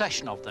whole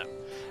succession of them.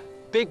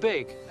 Big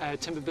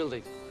timber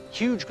building.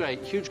 Huge,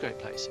 great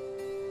place.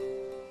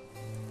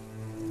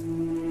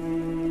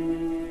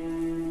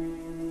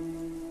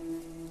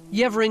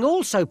 Yevering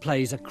also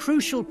plays a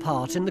crucial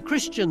part in the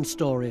Christian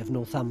story of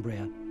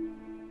Northumbria.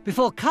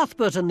 Before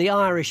Cuthbert and the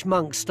Irish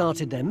monks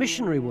started their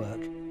missionary work,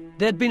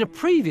 there'd been a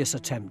previous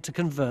attempt to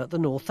convert the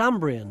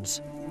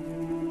Northumbrians.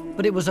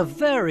 But it was a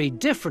very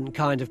different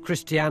kind of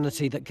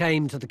Christianity that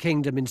came to the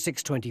kingdom in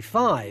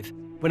 625,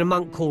 when a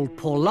monk called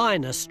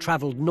Paulinus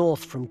travelled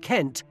north from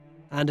Kent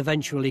and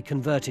eventually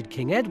converted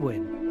King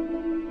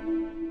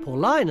Edwin.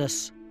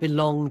 Paulinus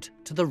belonged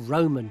to the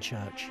Roman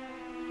Church.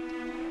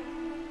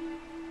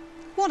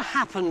 What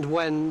happened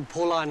when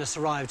Paulinus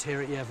arrived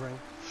here at Yevering?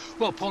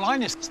 Well,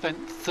 Paulinus spent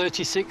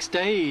 36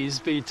 days,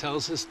 Bede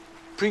tells us,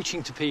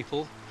 preaching to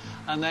people,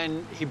 and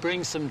then he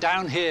brings them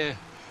down here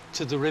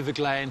to the River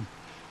Glen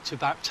to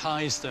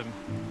baptise them.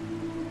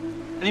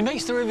 And he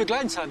makes the River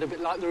Glen sound a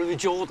bit like the River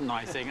Jordan,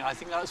 I think. I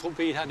think that's what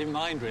Bede had in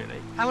mind,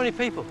 really. How many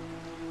people?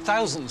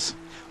 Thousands.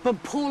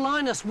 But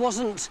Paulinus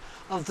wasn't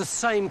of the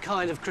same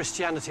kind of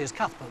Christianity as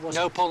Cuthbert, was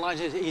he? No,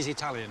 Paulinus is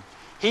Italian.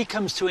 He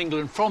comes to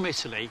England from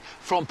Italy,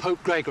 from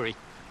Pope Gregory.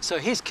 So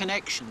his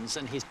connections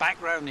and his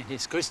background in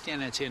his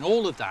Christianity and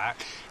all of that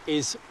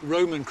is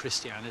Roman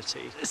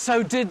Christianity.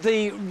 So did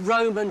the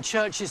Roman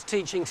Church's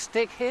teaching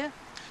stick here?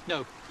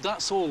 No,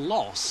 that's all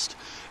lost,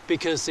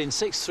 because in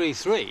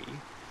 633,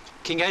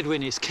 King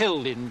Edwin is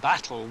killed in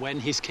battle when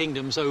his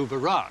kingdom's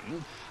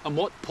overrun, and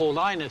what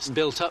Paulinus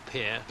built up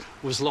here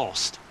was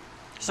lost.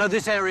 So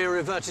this area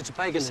reverted to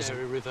paganism? This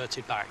area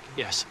reverted back,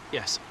 yes,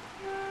 yes.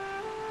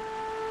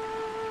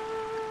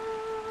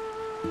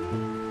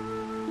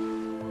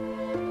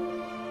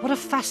 What a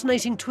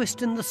fascinating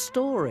twist in the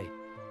story.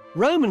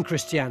 Roman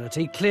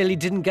Christianity clearly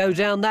didn't go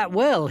down that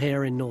well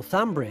here in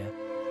Northumbria.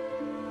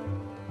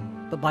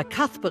 But by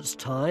Cuthbert's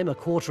time, a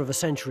quarter of a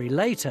century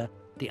later,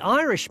 the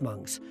Irish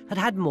monks had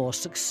had more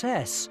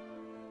success.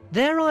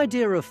 Their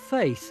idea of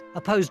faith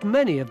opposed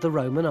many of the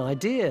Roman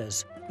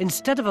ideas.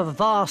 Instead of a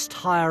vast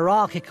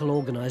hierarchical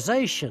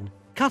organisation,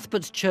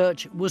 Cuthbert's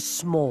church was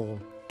small,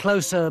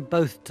 closer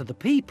both to the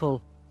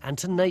people and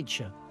to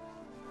nature.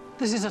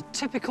 This is a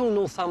typical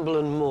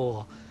Northumberland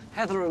moor.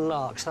 Heather and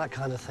larks, that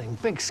kind of thing.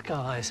 Big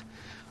skies.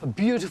 A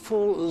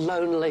beautiful,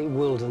 lonely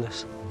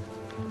wilderness.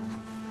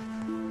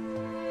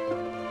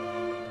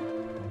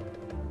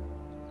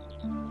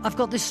 I've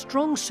got this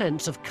strong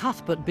sense of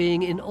Cuthbert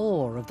being in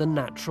awe of the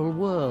natural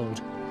world.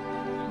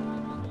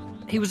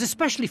 He was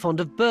especially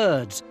fond of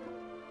birds,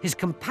 his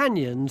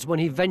companions when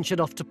he ventured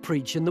off to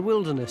preach in the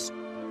wilderness.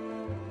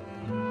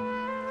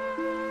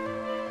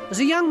 As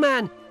a young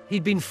man,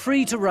 he'd been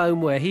free to roam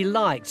where he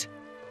liked,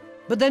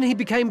 but then he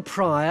became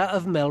prior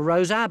of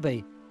Melrose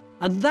Abbey,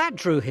 and that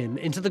drew him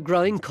into the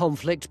growing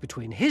conflict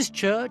between his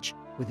church,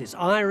 with its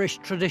Irish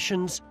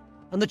traditions,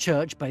 and the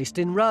church based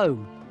in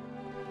Rome.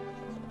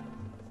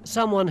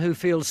 Someone who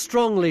feels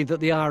strongly that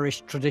the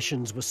Irish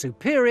traditions were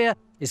superior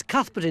is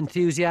Cuthbert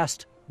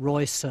enthusiast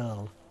Roy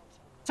Searle.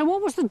 So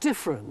what was the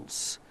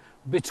difference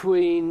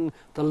between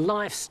the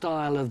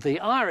lifestyle of the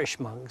Irish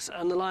monks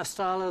and the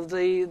lifestyle of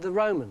the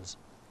Romans?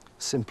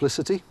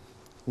 Simplicity,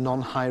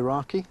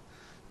 non-hierarchy,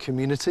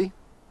 community.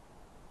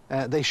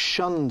 They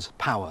shunned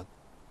power,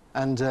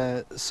 and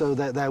so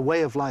their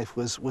way of life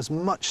was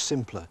much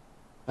simpler,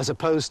 as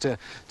opposed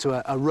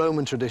to a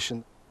Roman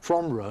tradition.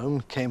 From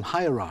Rome came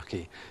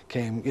hierarchy,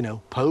 came,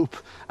 Pope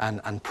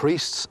and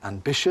priests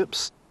and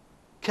bishops.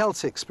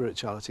 Celtic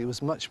spirituality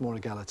was much more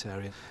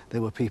egalitarian.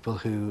 There were people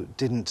who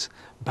didn't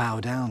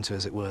bow down to,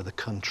 as it were, the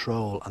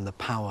control and the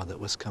power that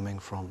was coming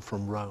from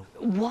Rome.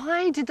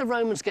 Why did the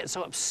Romans get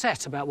so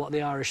upset about what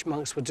the Irish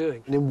monks were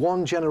doing? In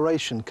one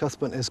generation,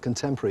 Cuthbert and his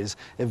contemporaries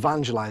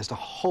evangelized a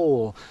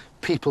whole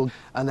people,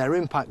 and their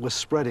impact was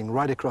spreading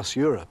right across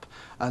Europe.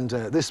 And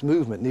this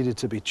movement needed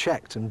to be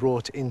checked and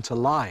brought into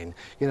line.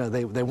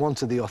 They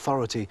wanted the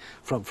authority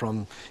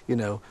from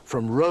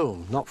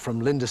Rome, not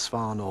from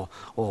Lindisfarne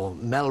or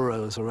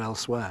Melrose or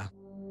elsewhere.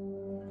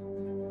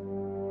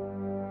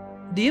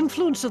 The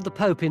influence of the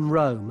Pope in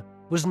Rome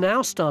was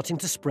now starting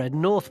to spread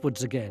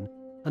northwards again,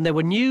 and there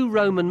were new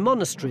Roman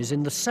monasteries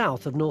in the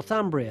south of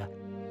Northumbria.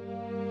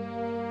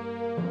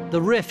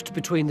 The rift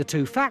between the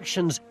two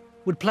factions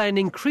would play an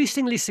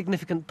increasingly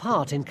significant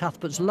part in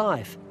Cuthbert's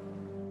life,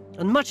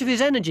 and much of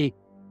his energy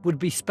would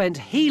be spent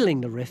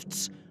healing the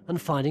rifts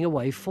and finding a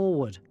way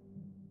forward.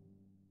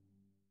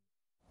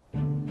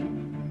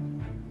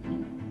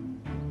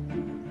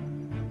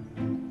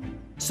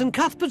 St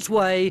Cuthbert's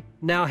Way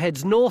now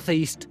heads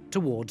northeast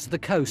towards the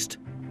coast.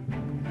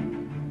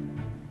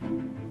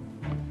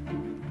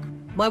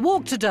 My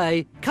walk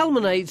today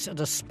culminates at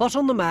a spot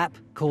on the map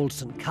called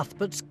St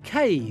Cuthbert's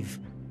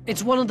Cave.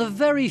 It's one of the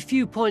very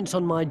few points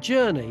on my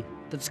journey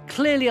that's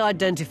clearly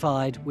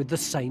identified with the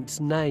saint's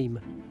name.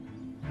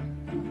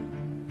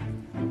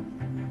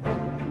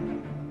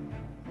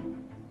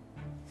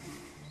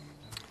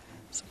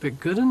 It's a bit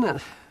good, isn't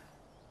it?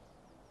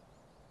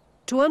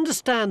 To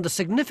understand the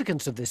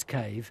significance of this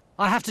cave,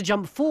 I have to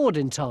jump forward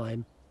in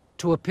time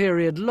to a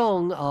period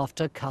long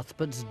after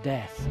Cuthbert's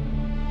death.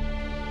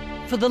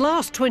 For the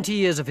last 20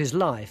 years of his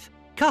life,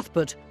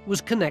 Cuthbert was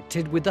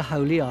connected with the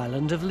holy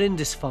island of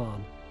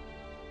Lindisfarne.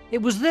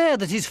 It was there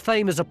that his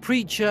fame as a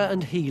preacher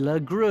and healer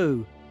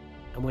grew,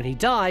 and when he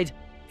died,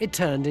 it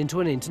turned into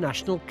an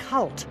international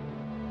cult.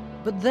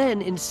 But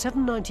then in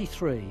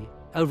 793,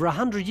 over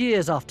 100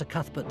 years after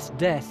Cuthbert's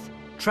death,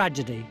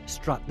 tragedy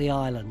struck the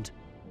island.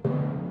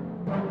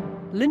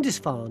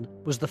 Lindisfarne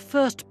was the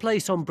first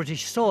place on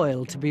British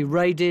soil to be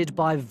raided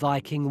by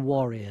Viking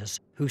warriors,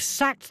 who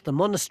sacked the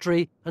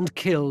monastery and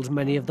killed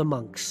many of the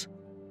monks.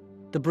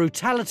 The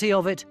brutality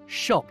of it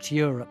shocked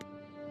Europe.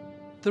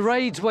 The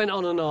raids went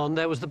on and on.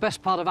 There was the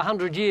best part of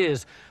 100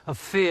 years of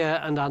fear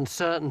and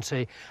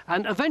uncertainty.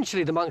 And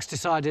eventually the monks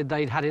decided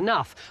they'd had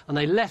enough, and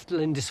they left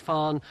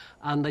Lindisfarne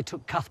and they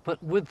took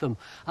Cuthbert with them.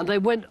 And they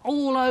went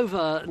all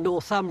over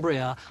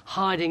Northumbria,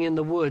 hiding in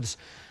the woods.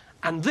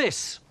 And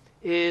this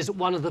is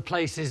one of the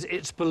places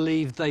it's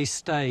believed they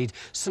stayed,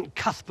 St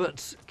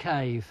Cuthbert's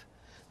Cave.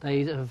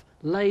 They'd have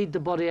laid the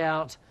body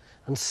out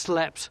and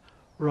slept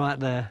right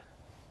there.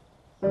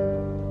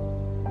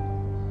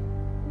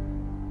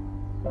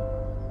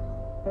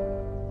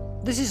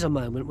 This is a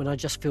moment when I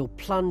just feel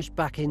plunged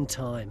back in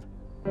time.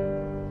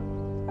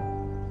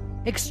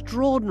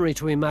 Extraordinary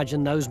to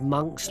imagine those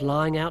monks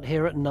lying out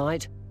here at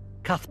night,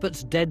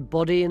 Cuthbert's dead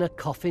body in a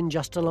coffin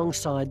just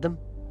alongside them.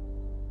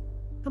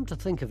 Come to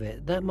think of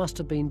it, that must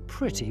have been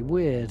pretty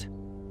weird.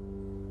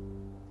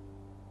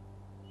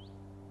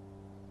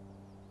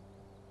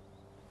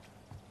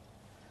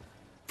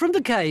 From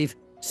the cave,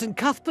 St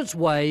Cuthbert's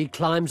Way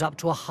climbs up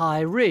to a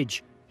high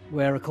ridge,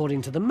 where,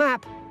 according to the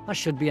map, I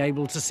should be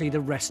able to see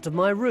the rest of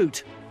my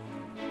route.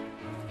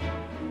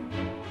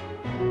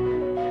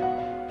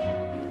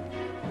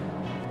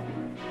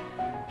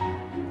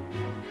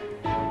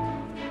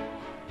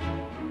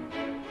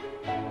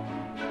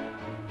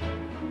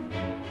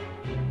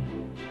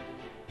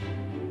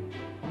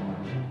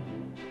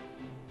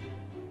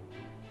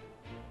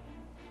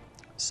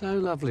 So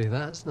lovely,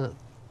 that, isn't it?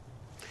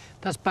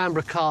 That's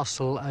Bamburgh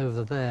Castle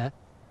over there.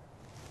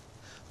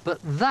 But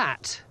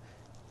that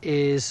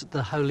is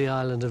the holy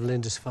island of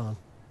Lindisfarne.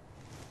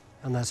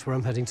 And that's where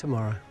I'm heading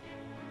tomorrow.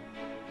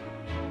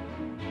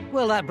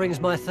 Well, that brings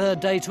my third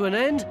day to an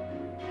end.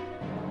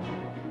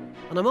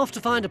 And I'm off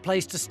to find a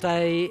place to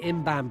stay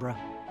in Bamburgh.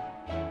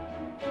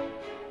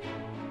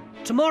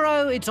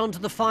 Tomorrow, it's on to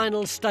the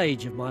final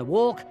stage of my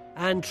walk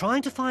and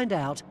trying to find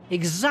out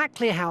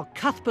exactly how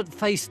Cuthbert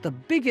faced the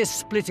biggest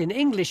split in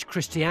English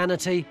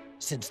Christianity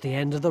since the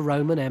end of the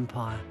Roman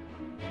Empire.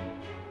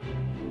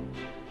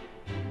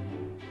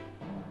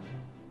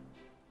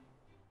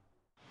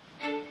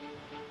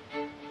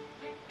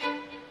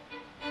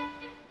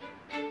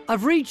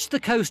 I've reached the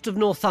coast of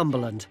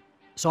Northumberland,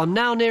 so I'm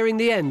now nearing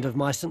the end of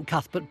my St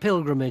Cuthbert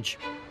pilgrimage.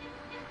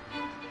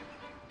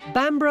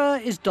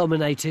 Bamburgh is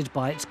dominated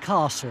by its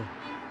castle.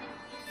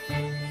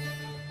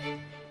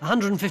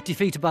 150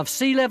 feet above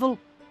sea level,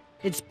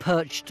 it's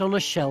perched on a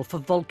shelf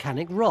of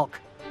volcanic rock.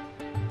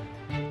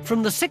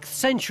 From the 6th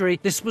century,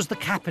 this was the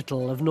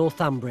capital of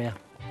Northumbria,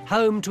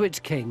 home to its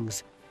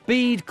kings.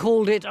 Bede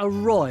called it a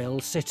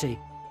royal city,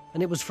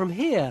 and it was from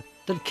here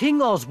that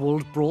King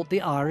Oswald brought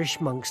the Irish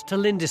monks to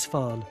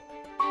Lindisfarne.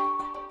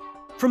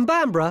 From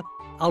Bamburgh,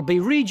 I'll be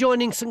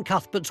rejoining St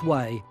Cuthbert's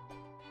Way,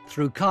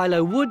 through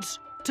Kyloe Woods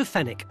to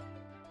Fenwick.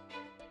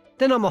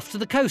 Then I'm off to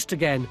the coast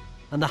again,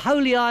 and the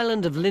holy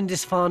island of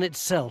Lindisfarne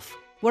itself,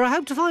 where I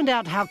hope to find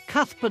out how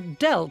Cuthbert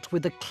dealt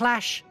with the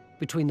clash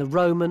between the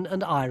Roman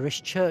and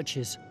Irish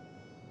churches.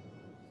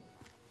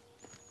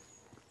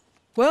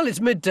 Well, it's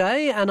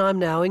midday and I'm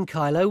now in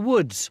Kyloe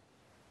Woods.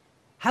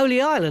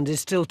 Holy Island is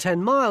still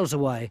 10 miles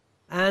away,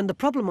 and the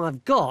problem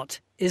I've got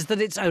is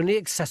that it's only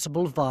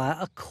accessible via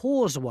a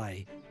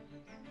causeway,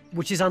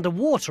 which is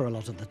underwater a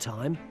lot of the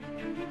time.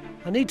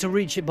 I need to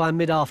reach it by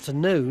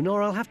mid-afternoon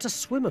or I'll have to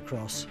swim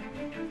across.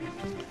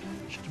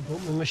 Should have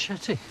brought my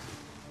machete.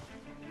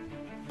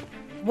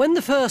 When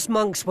the first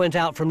monks went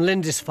out from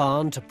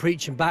Lindisfarne to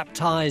preach and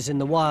baptise in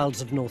the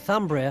wilds of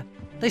Northumbria,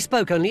 they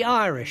spoke only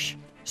Irish,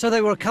 so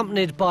they were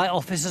accompanied by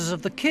officers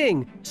of the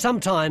king,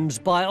 sometimes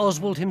by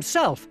Oswald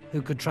himself,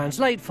 who could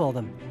translate for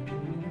them.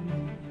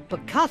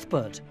 But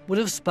Cuthbert would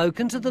have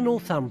spoken to the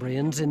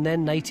Northumbrians in their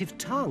native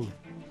tongue,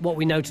 what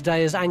we know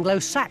today as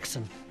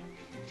Anglo-Saxon.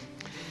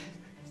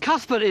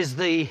 Cuthbert is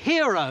the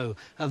hero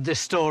of this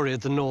story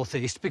of the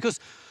Northeast because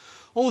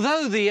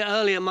although the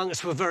earlier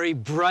monks were very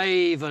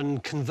brave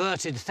and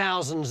converted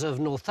thousands of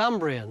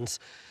Northumbrians,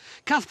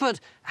 Cuthbert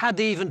had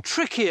the even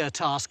trickier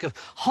task of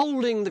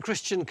holding the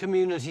Christian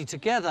community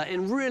together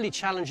in really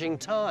challenging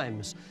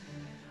times.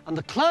 And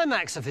the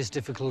climax of his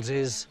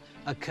difficulties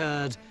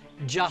occurred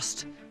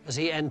just as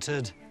he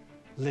entered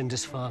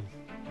Lindisfarne.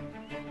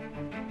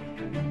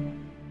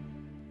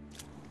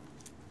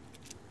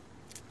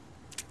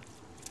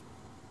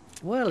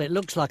 Well, it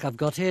looks like I've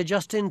got here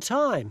just in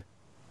time.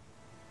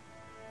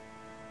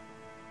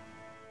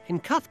 In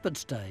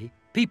Cuthbert's day,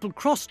 people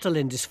crossed to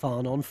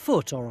Lindisfarne on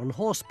foot or on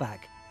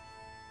horseback.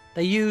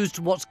 They used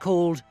what's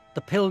called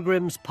the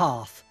Pilgrim's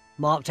Path,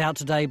 marked out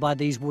today by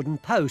these wooden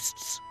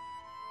posts.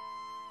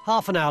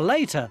 Half an hour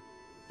later,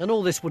 and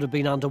all this would have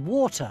been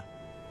underwater.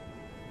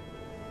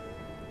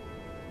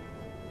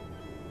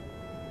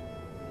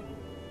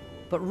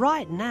 But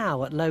right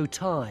now at low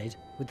tide,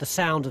 with the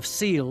sound of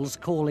seals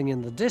calling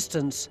in the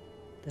distance,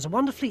 there's a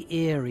wonderfully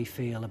eerie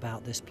feel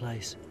about this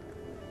place.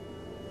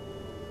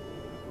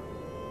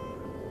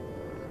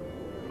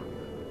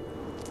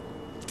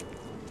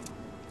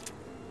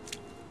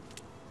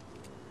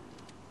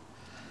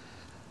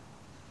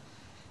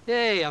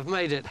 Yay, I've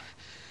made it.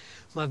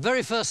 My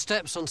very first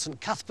steps on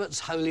St Cuthbert's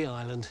Holy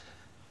Island.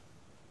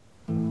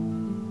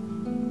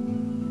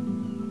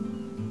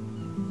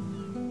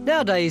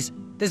 Nowadays,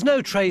 there's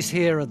no trace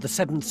here of the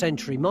 7th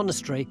century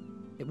monastery.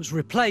 It was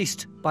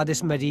replaced by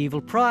this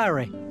medieval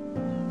priory.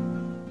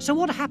 So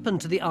what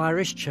happened to the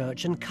Irish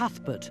Church and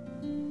Cuthbert?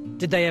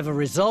 Did they ever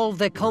resolve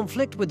their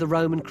conflict with the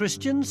Roman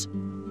Christians?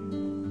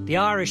 The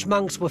Irish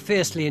monks were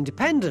fiercely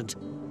independent.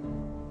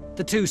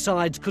 The two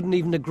sides couldn't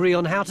even agree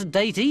on how to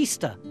date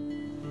Easter.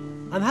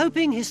 I'm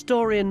hoping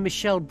historian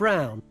Michelle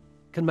Brown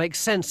can make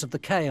sense of the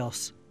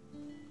chaos.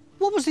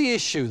 What was the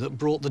issue that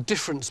brought the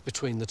difference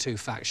between the two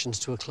factions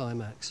to a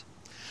climax?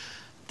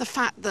 the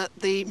fact that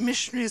the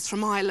missionaries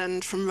from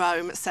Ireland, from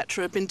Rome,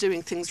 etc., have been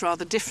doing things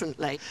rather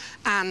differently,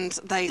 and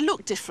they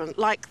look different.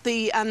 Like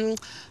the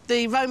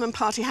Roman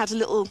party had a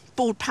little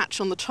bald patch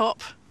on the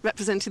top,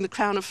 representing the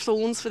crown of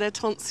thorns for their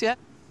tonsure.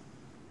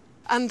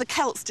 And the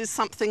Celts did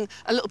something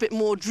a little bit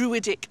more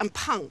druidic and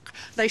punk.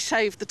 They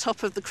shaved the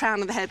top of the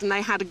crown of the head and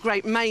they had a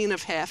great mane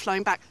of hair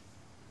flowing back.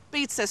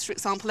 Bede says, for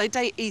example, they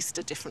date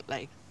Easter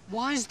differently.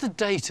 Why is the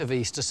date of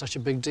Easter such a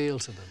big deal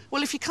to them?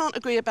 Well, if you can't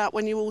agree about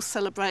when you're all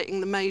celebrating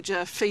the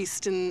major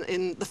feast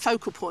in the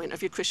focal point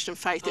of your Christian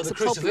faith, it's a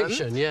problem. The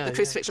crucifixion, yeah. The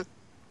crucifixion.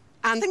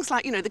 And things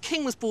like, you know, the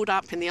king was brought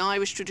up in the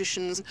Irish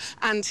traditions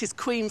and his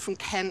queen from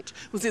Kent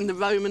was in the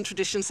Roman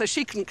tradition, so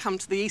she couldn't come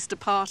to the Easter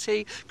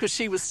party because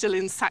she was still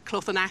in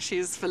sackcloth and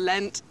ashes for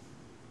Lent.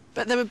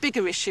 But there were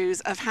bigger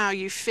issues of how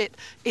you fit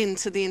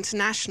into the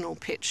international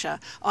picture.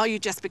 Are you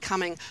just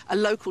becoming a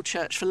local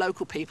church for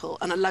local people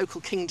and a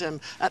local kingdom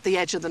at the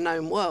edge of the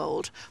known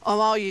world? Or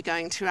are you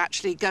going to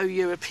actually go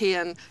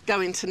European,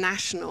 go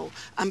international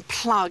and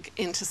plug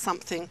into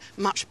something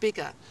much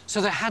bigger?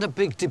 So they had a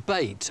big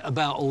debate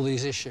about all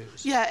these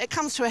issues? Yeah, it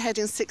comes to a head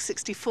in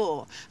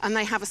 664 and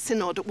they have a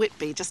synod at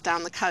Whitby just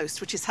down the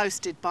coast, which is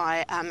hosted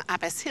by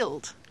Abbess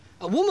Hild.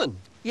 A woman?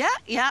 Yeah,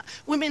 yeah.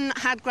 Women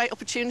had great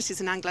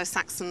opportunities in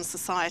Anglo-Saxon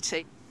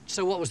society.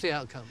 So what was the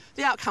outcome?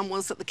 The outcome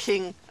was that the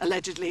king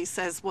allegedly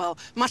says, well,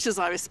 much as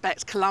I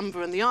respect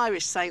Columba and the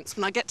Irish saints,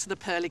 when I get to the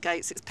pearly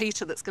gates, it's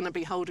Peter that's going to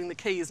be holding the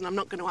keys and I'm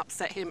not going to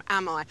upset him,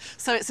 am I?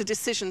 So it's a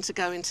decision to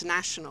go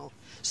international.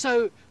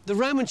 So the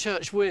Roman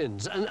Church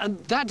wins, and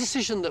that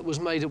decision that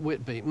was made at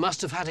Whitby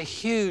must have had a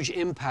huge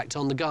impact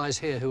on the guys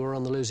here who were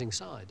on the losing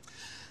side.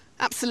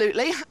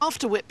 Absolutely.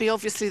 After Whitby,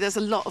 obviously, there's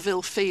a lot of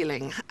ill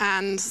feeling,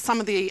 and some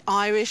of the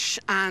Irish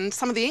and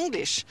some of the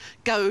English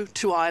go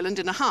to Ireland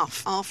in a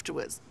huff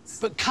afterwards.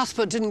 But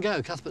Cuthbert didn't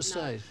go, Cuthbert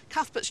stayed.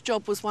 Cuthbert's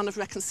job was one of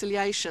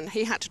reconciliation.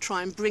 He had to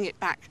try and bring it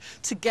back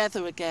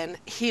together again,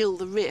 heal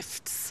the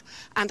rifts,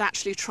 and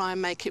actually try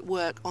and make it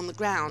work on the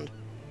ground.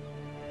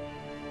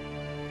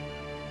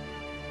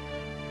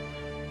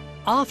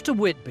 After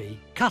Whitby,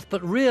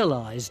 Cuthbert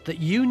realised that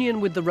union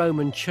with the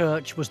Roman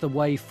Church was the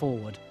way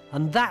forward,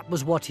 and that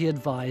was what he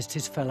advised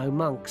his fellow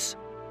monks.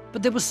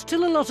 But there was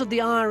still a lot of the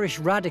Irish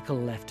radical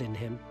left in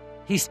him.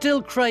 He still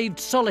craved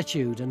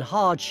solitude and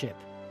hardship,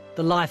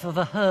 the life of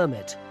a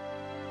hermit.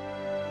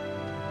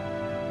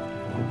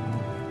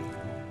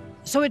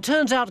 So it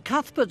turns out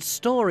Cuthbert's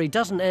story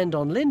doesn't end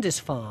on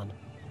Lindisfarne.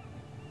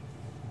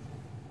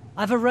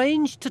 I've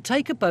arranged to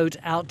take a boat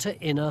out to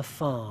Inner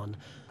Farne,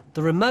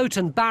 the remote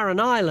and barren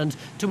island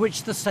to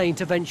which the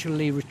saint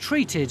eventually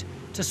retreated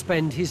to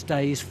spend his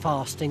days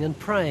fasting and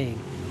praying.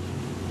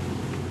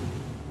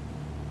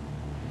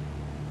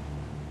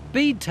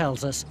 Bede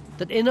tells us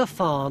that Inner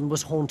Farne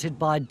was haunted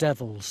by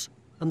devils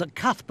and that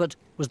Cuthbert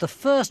was the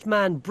first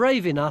man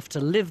brave enough to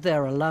live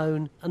there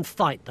alone and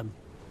fight them.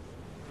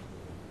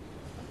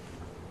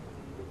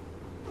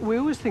 We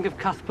always think of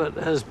Cuthbert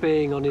as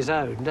being on his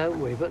own, don't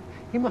we? But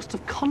he must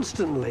have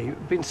constantly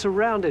been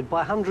surrounded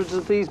by hundreds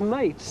of these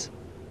mates.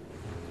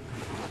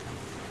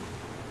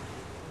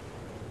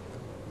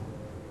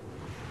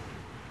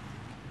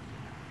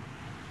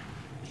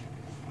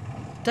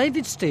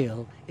 David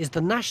Steele is the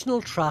National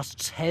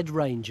Trust's head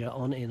ranger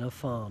on Inner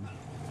Farne.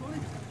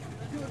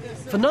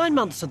 For 9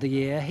 months of the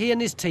year, he and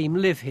his team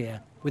live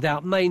here,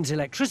 without mains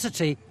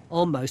electricity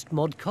or most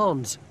mod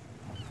cons.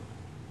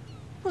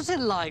 What's it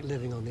like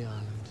living on the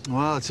island?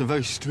 Well, it's a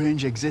very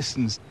strange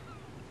existence.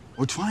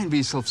 We're trying to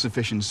be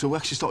self-sufficient, so we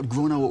actually started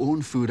growing our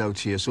own food out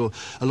here. So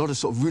a lot of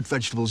sort of root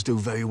vegetables do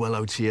very well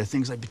out here,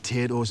 things like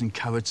potatoes and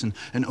carrots and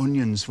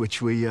onions,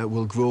 which we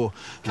will grow.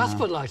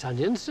 Cuthbert liked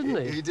onions,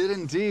 didn't he? He did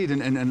indeed,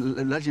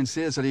 and legend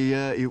says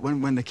that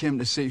when they came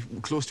to see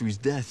close to his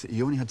death,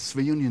 he only had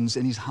 3 onions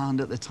in his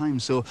hand at the time.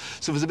 So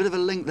there's a bit of a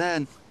link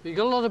there. You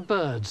got a lot of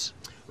birds.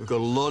 We've got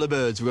a lot of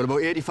birds. We've got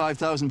about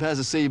 85,000 pairs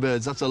of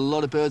seabirds. That's a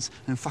lot of birds.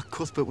 And in fact,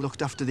 Cuthbert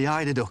looked after the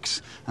eider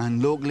ducks,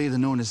 and locally they're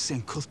known as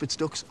St. Cuthbert's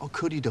ducks or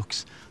Cuddy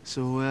ducks.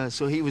 So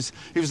he was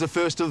the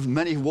first of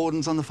many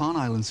wardens on the Farne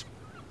Islands.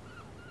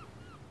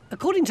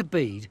 According to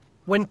Bede,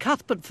 when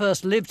Cuthbert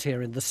first lived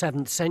here in the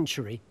 7th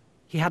century,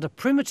 he had a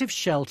primitive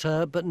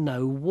shelter but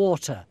no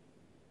water.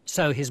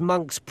 So his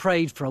monks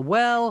prayed for a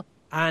well,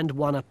 and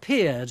one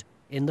appeared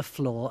in the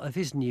floor of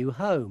his new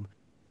home.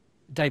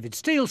 David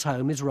Steele's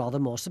home is rather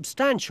more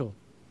substantial.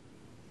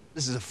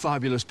 This is a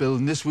fabulous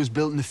building. This was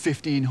built in the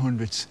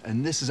 1500s,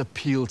 and this is a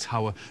peel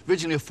tower.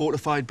 Originally a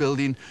fortified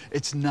building,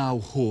 it's now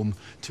home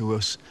to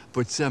us.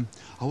 But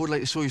I would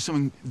like to show you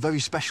something very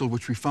special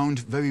which we found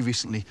very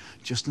recently,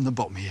 just in the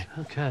bottom here.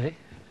 OK.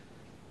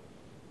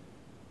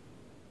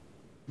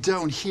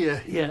 Down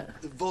here, yeah,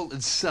 the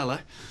vaulted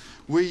cellar,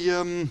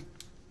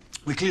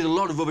 we cleared a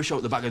lot of rubbish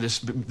out the back of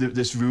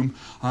this room,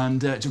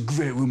 and it's a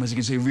great room, as you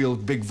can see, a real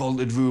big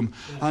vaulted room.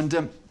 Yeah.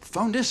 And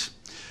found this,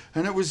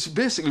 and it was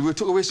basically we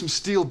took away some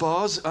steel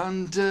bars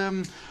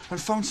and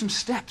found some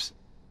steps.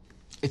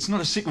 It's not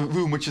a secret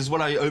room, which is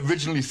what I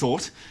originally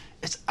thought.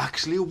 It's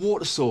actually a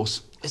water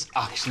source. It's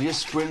actually a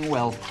spring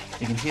well.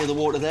 You can hear the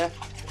water there.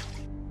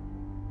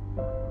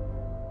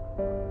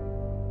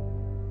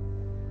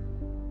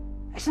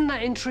 Isn't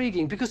that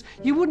intriguing? Because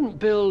you wouldn't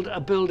build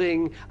a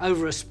building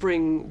over a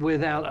spring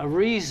without a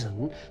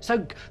reason.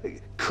 So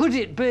could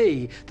it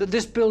be that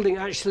this building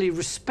actually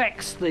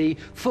respects the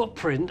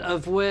footprint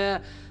of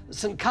where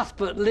St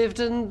Cuthbert lived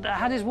and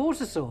had his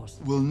water source?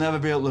 We'll never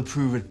be able to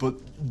prove it, but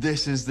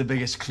this is the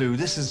biggest clue.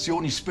 This is the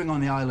only spring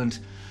on the island.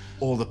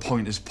 All the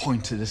pointers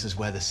point to this is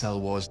where the cell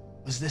was.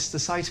 Was this the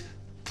site?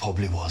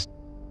 Probably was.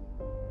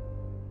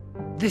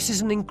 This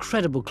is an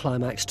incredible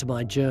climax to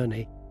my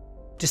journey,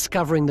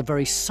 discovering the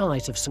very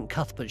site of St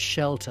Cuthbert's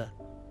shelter.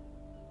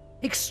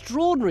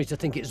 Extraordinary to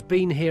think it's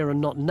been here and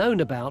not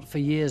known about for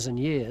years and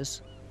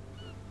years.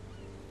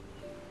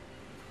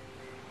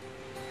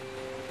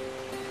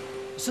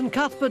 St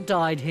Cuthbert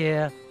died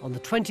here on the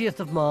 20th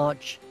of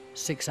March,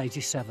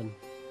 687.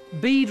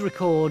 Bede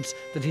records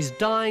that his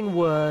dying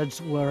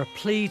words were a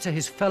plea to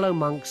his fellow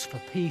monks for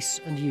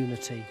peace and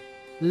unity.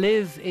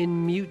 Live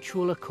in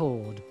mutual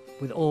accord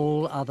with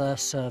all other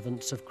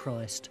servants of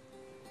Christ.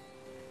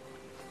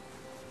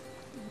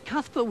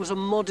 Cuthbert was a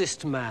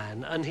modest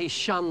man and he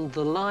shunned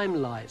the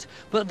limelight.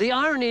 But the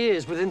irony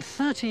is, within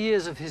 30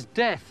 years of his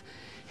death,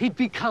 he'd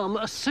become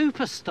a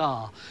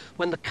superstar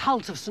when the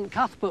cult of St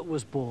Cuthbert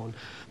was born.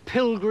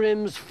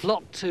 Pilgrims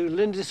flocked to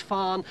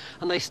Lindisfarne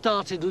and they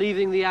started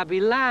leaving the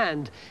Abbey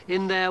land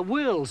in their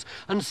wills.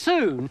 And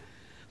soon,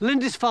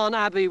 Lindisfarne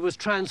Abbey was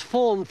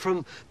transformed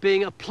from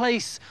being a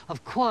place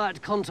of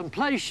quiet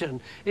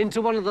contemplation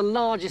into one of the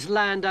largest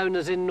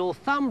landowners in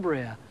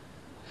Northumbria.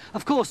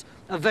 Of course,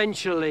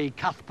 eventually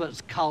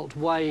Cuthbert's cult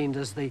waned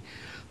as the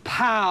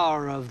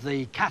power of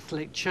the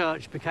Catholic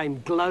Church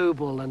became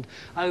global and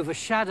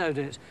overshadowed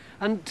it.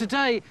 And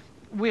today,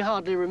 we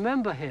hardly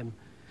remember him.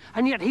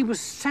 And yet he was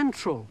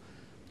central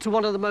to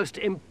one of the most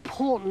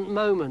important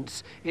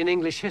moments in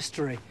English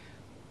history.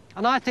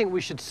 And I think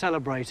we should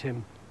celebrate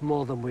him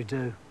more than we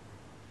do.